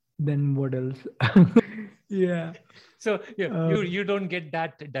 then what else? Yeah. So yeah, Um, you don't get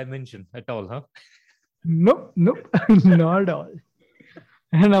that dimension at all, huh? Nope, nope, not at all.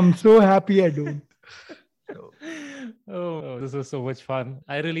 And I'm so happy I don't. So, Oh, this was so much fun.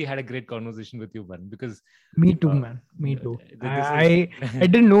 I really had a great conversation with you, man, because me too, uh, man. Me too. this I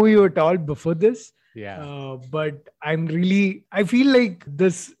didn't know you at all before this, yeah. but I feel like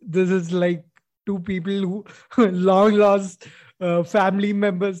this is like two people who long lost family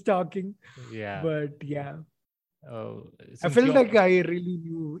members talking. Yeah. But yeah, I Since felt you're like I really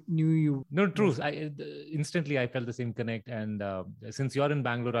knew you. no true. Instantly I felt the same connect, and since you're in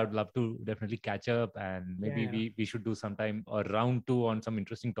Bangalore, I'd love to definitely catch up, and maybe Yeah. we should do sometime a round two on some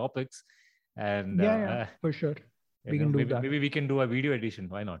interesting topics, and Yeah, for sure. We can do maybe that. maybe we can do a video edition.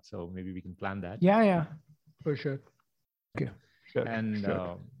 Why not? So maybe we can plan that. Yeah, for sure. Okay, sure. And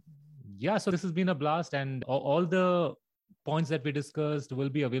sure. yeah, so this has been a blast, and all the points that we discussed will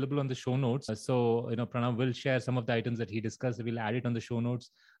be available on the show notes. So Pranav will share some of the items that he discussed. We'll add it on the show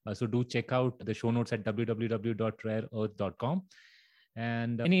notes. So do check out the show notes at www.rareearth.com.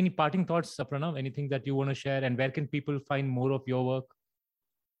 And any parting thoughts, Pranav? Anything that you want to share, and where can people find more of your work?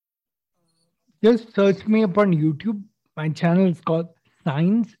 Just search me up on YouTube. My channel is called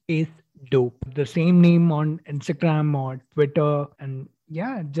Science is Dope. The same name on Instagram or Twitter. And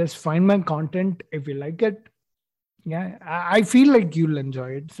yeah, just find my content if you like it. Yeah, I feel like you'll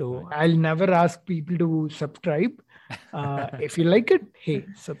enjoy it. So I'll never ask people to subscribe. If you like it, hey,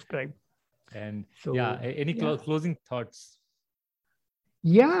 subscribe. And So, yeah, any yeah. closing thoughts?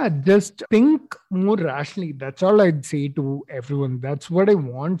 Yeah, just think more rationally. That's all I'd say to everyone. That's what I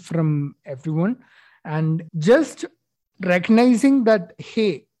want from everyone. And just recognizing that,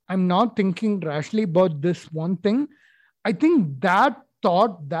 hey, I'm not thinking rationally about this one thing. I think that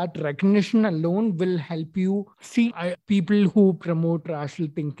thought, that recognition alone will help you see people who promote rational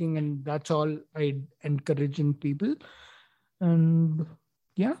thinking. And that's all I encourage in people. And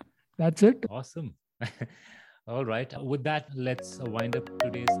yeah, that's it. Awesome. All right. With that, let's wind up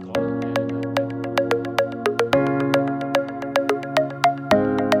today's call.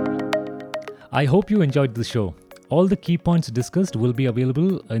 I hope you enjoyed the show. All the key points discussed will be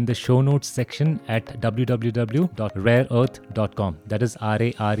available in the show notes section at www.rareearth.com. That is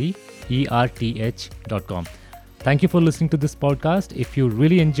RAREERTH.com. Thank you for listening to this podcast. If you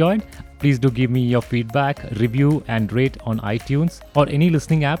really enjoyed, please do give me your feedback, review, and rate on iTunes or any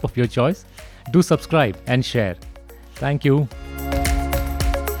listening app of your choice. Do subscribe and share. Thank you.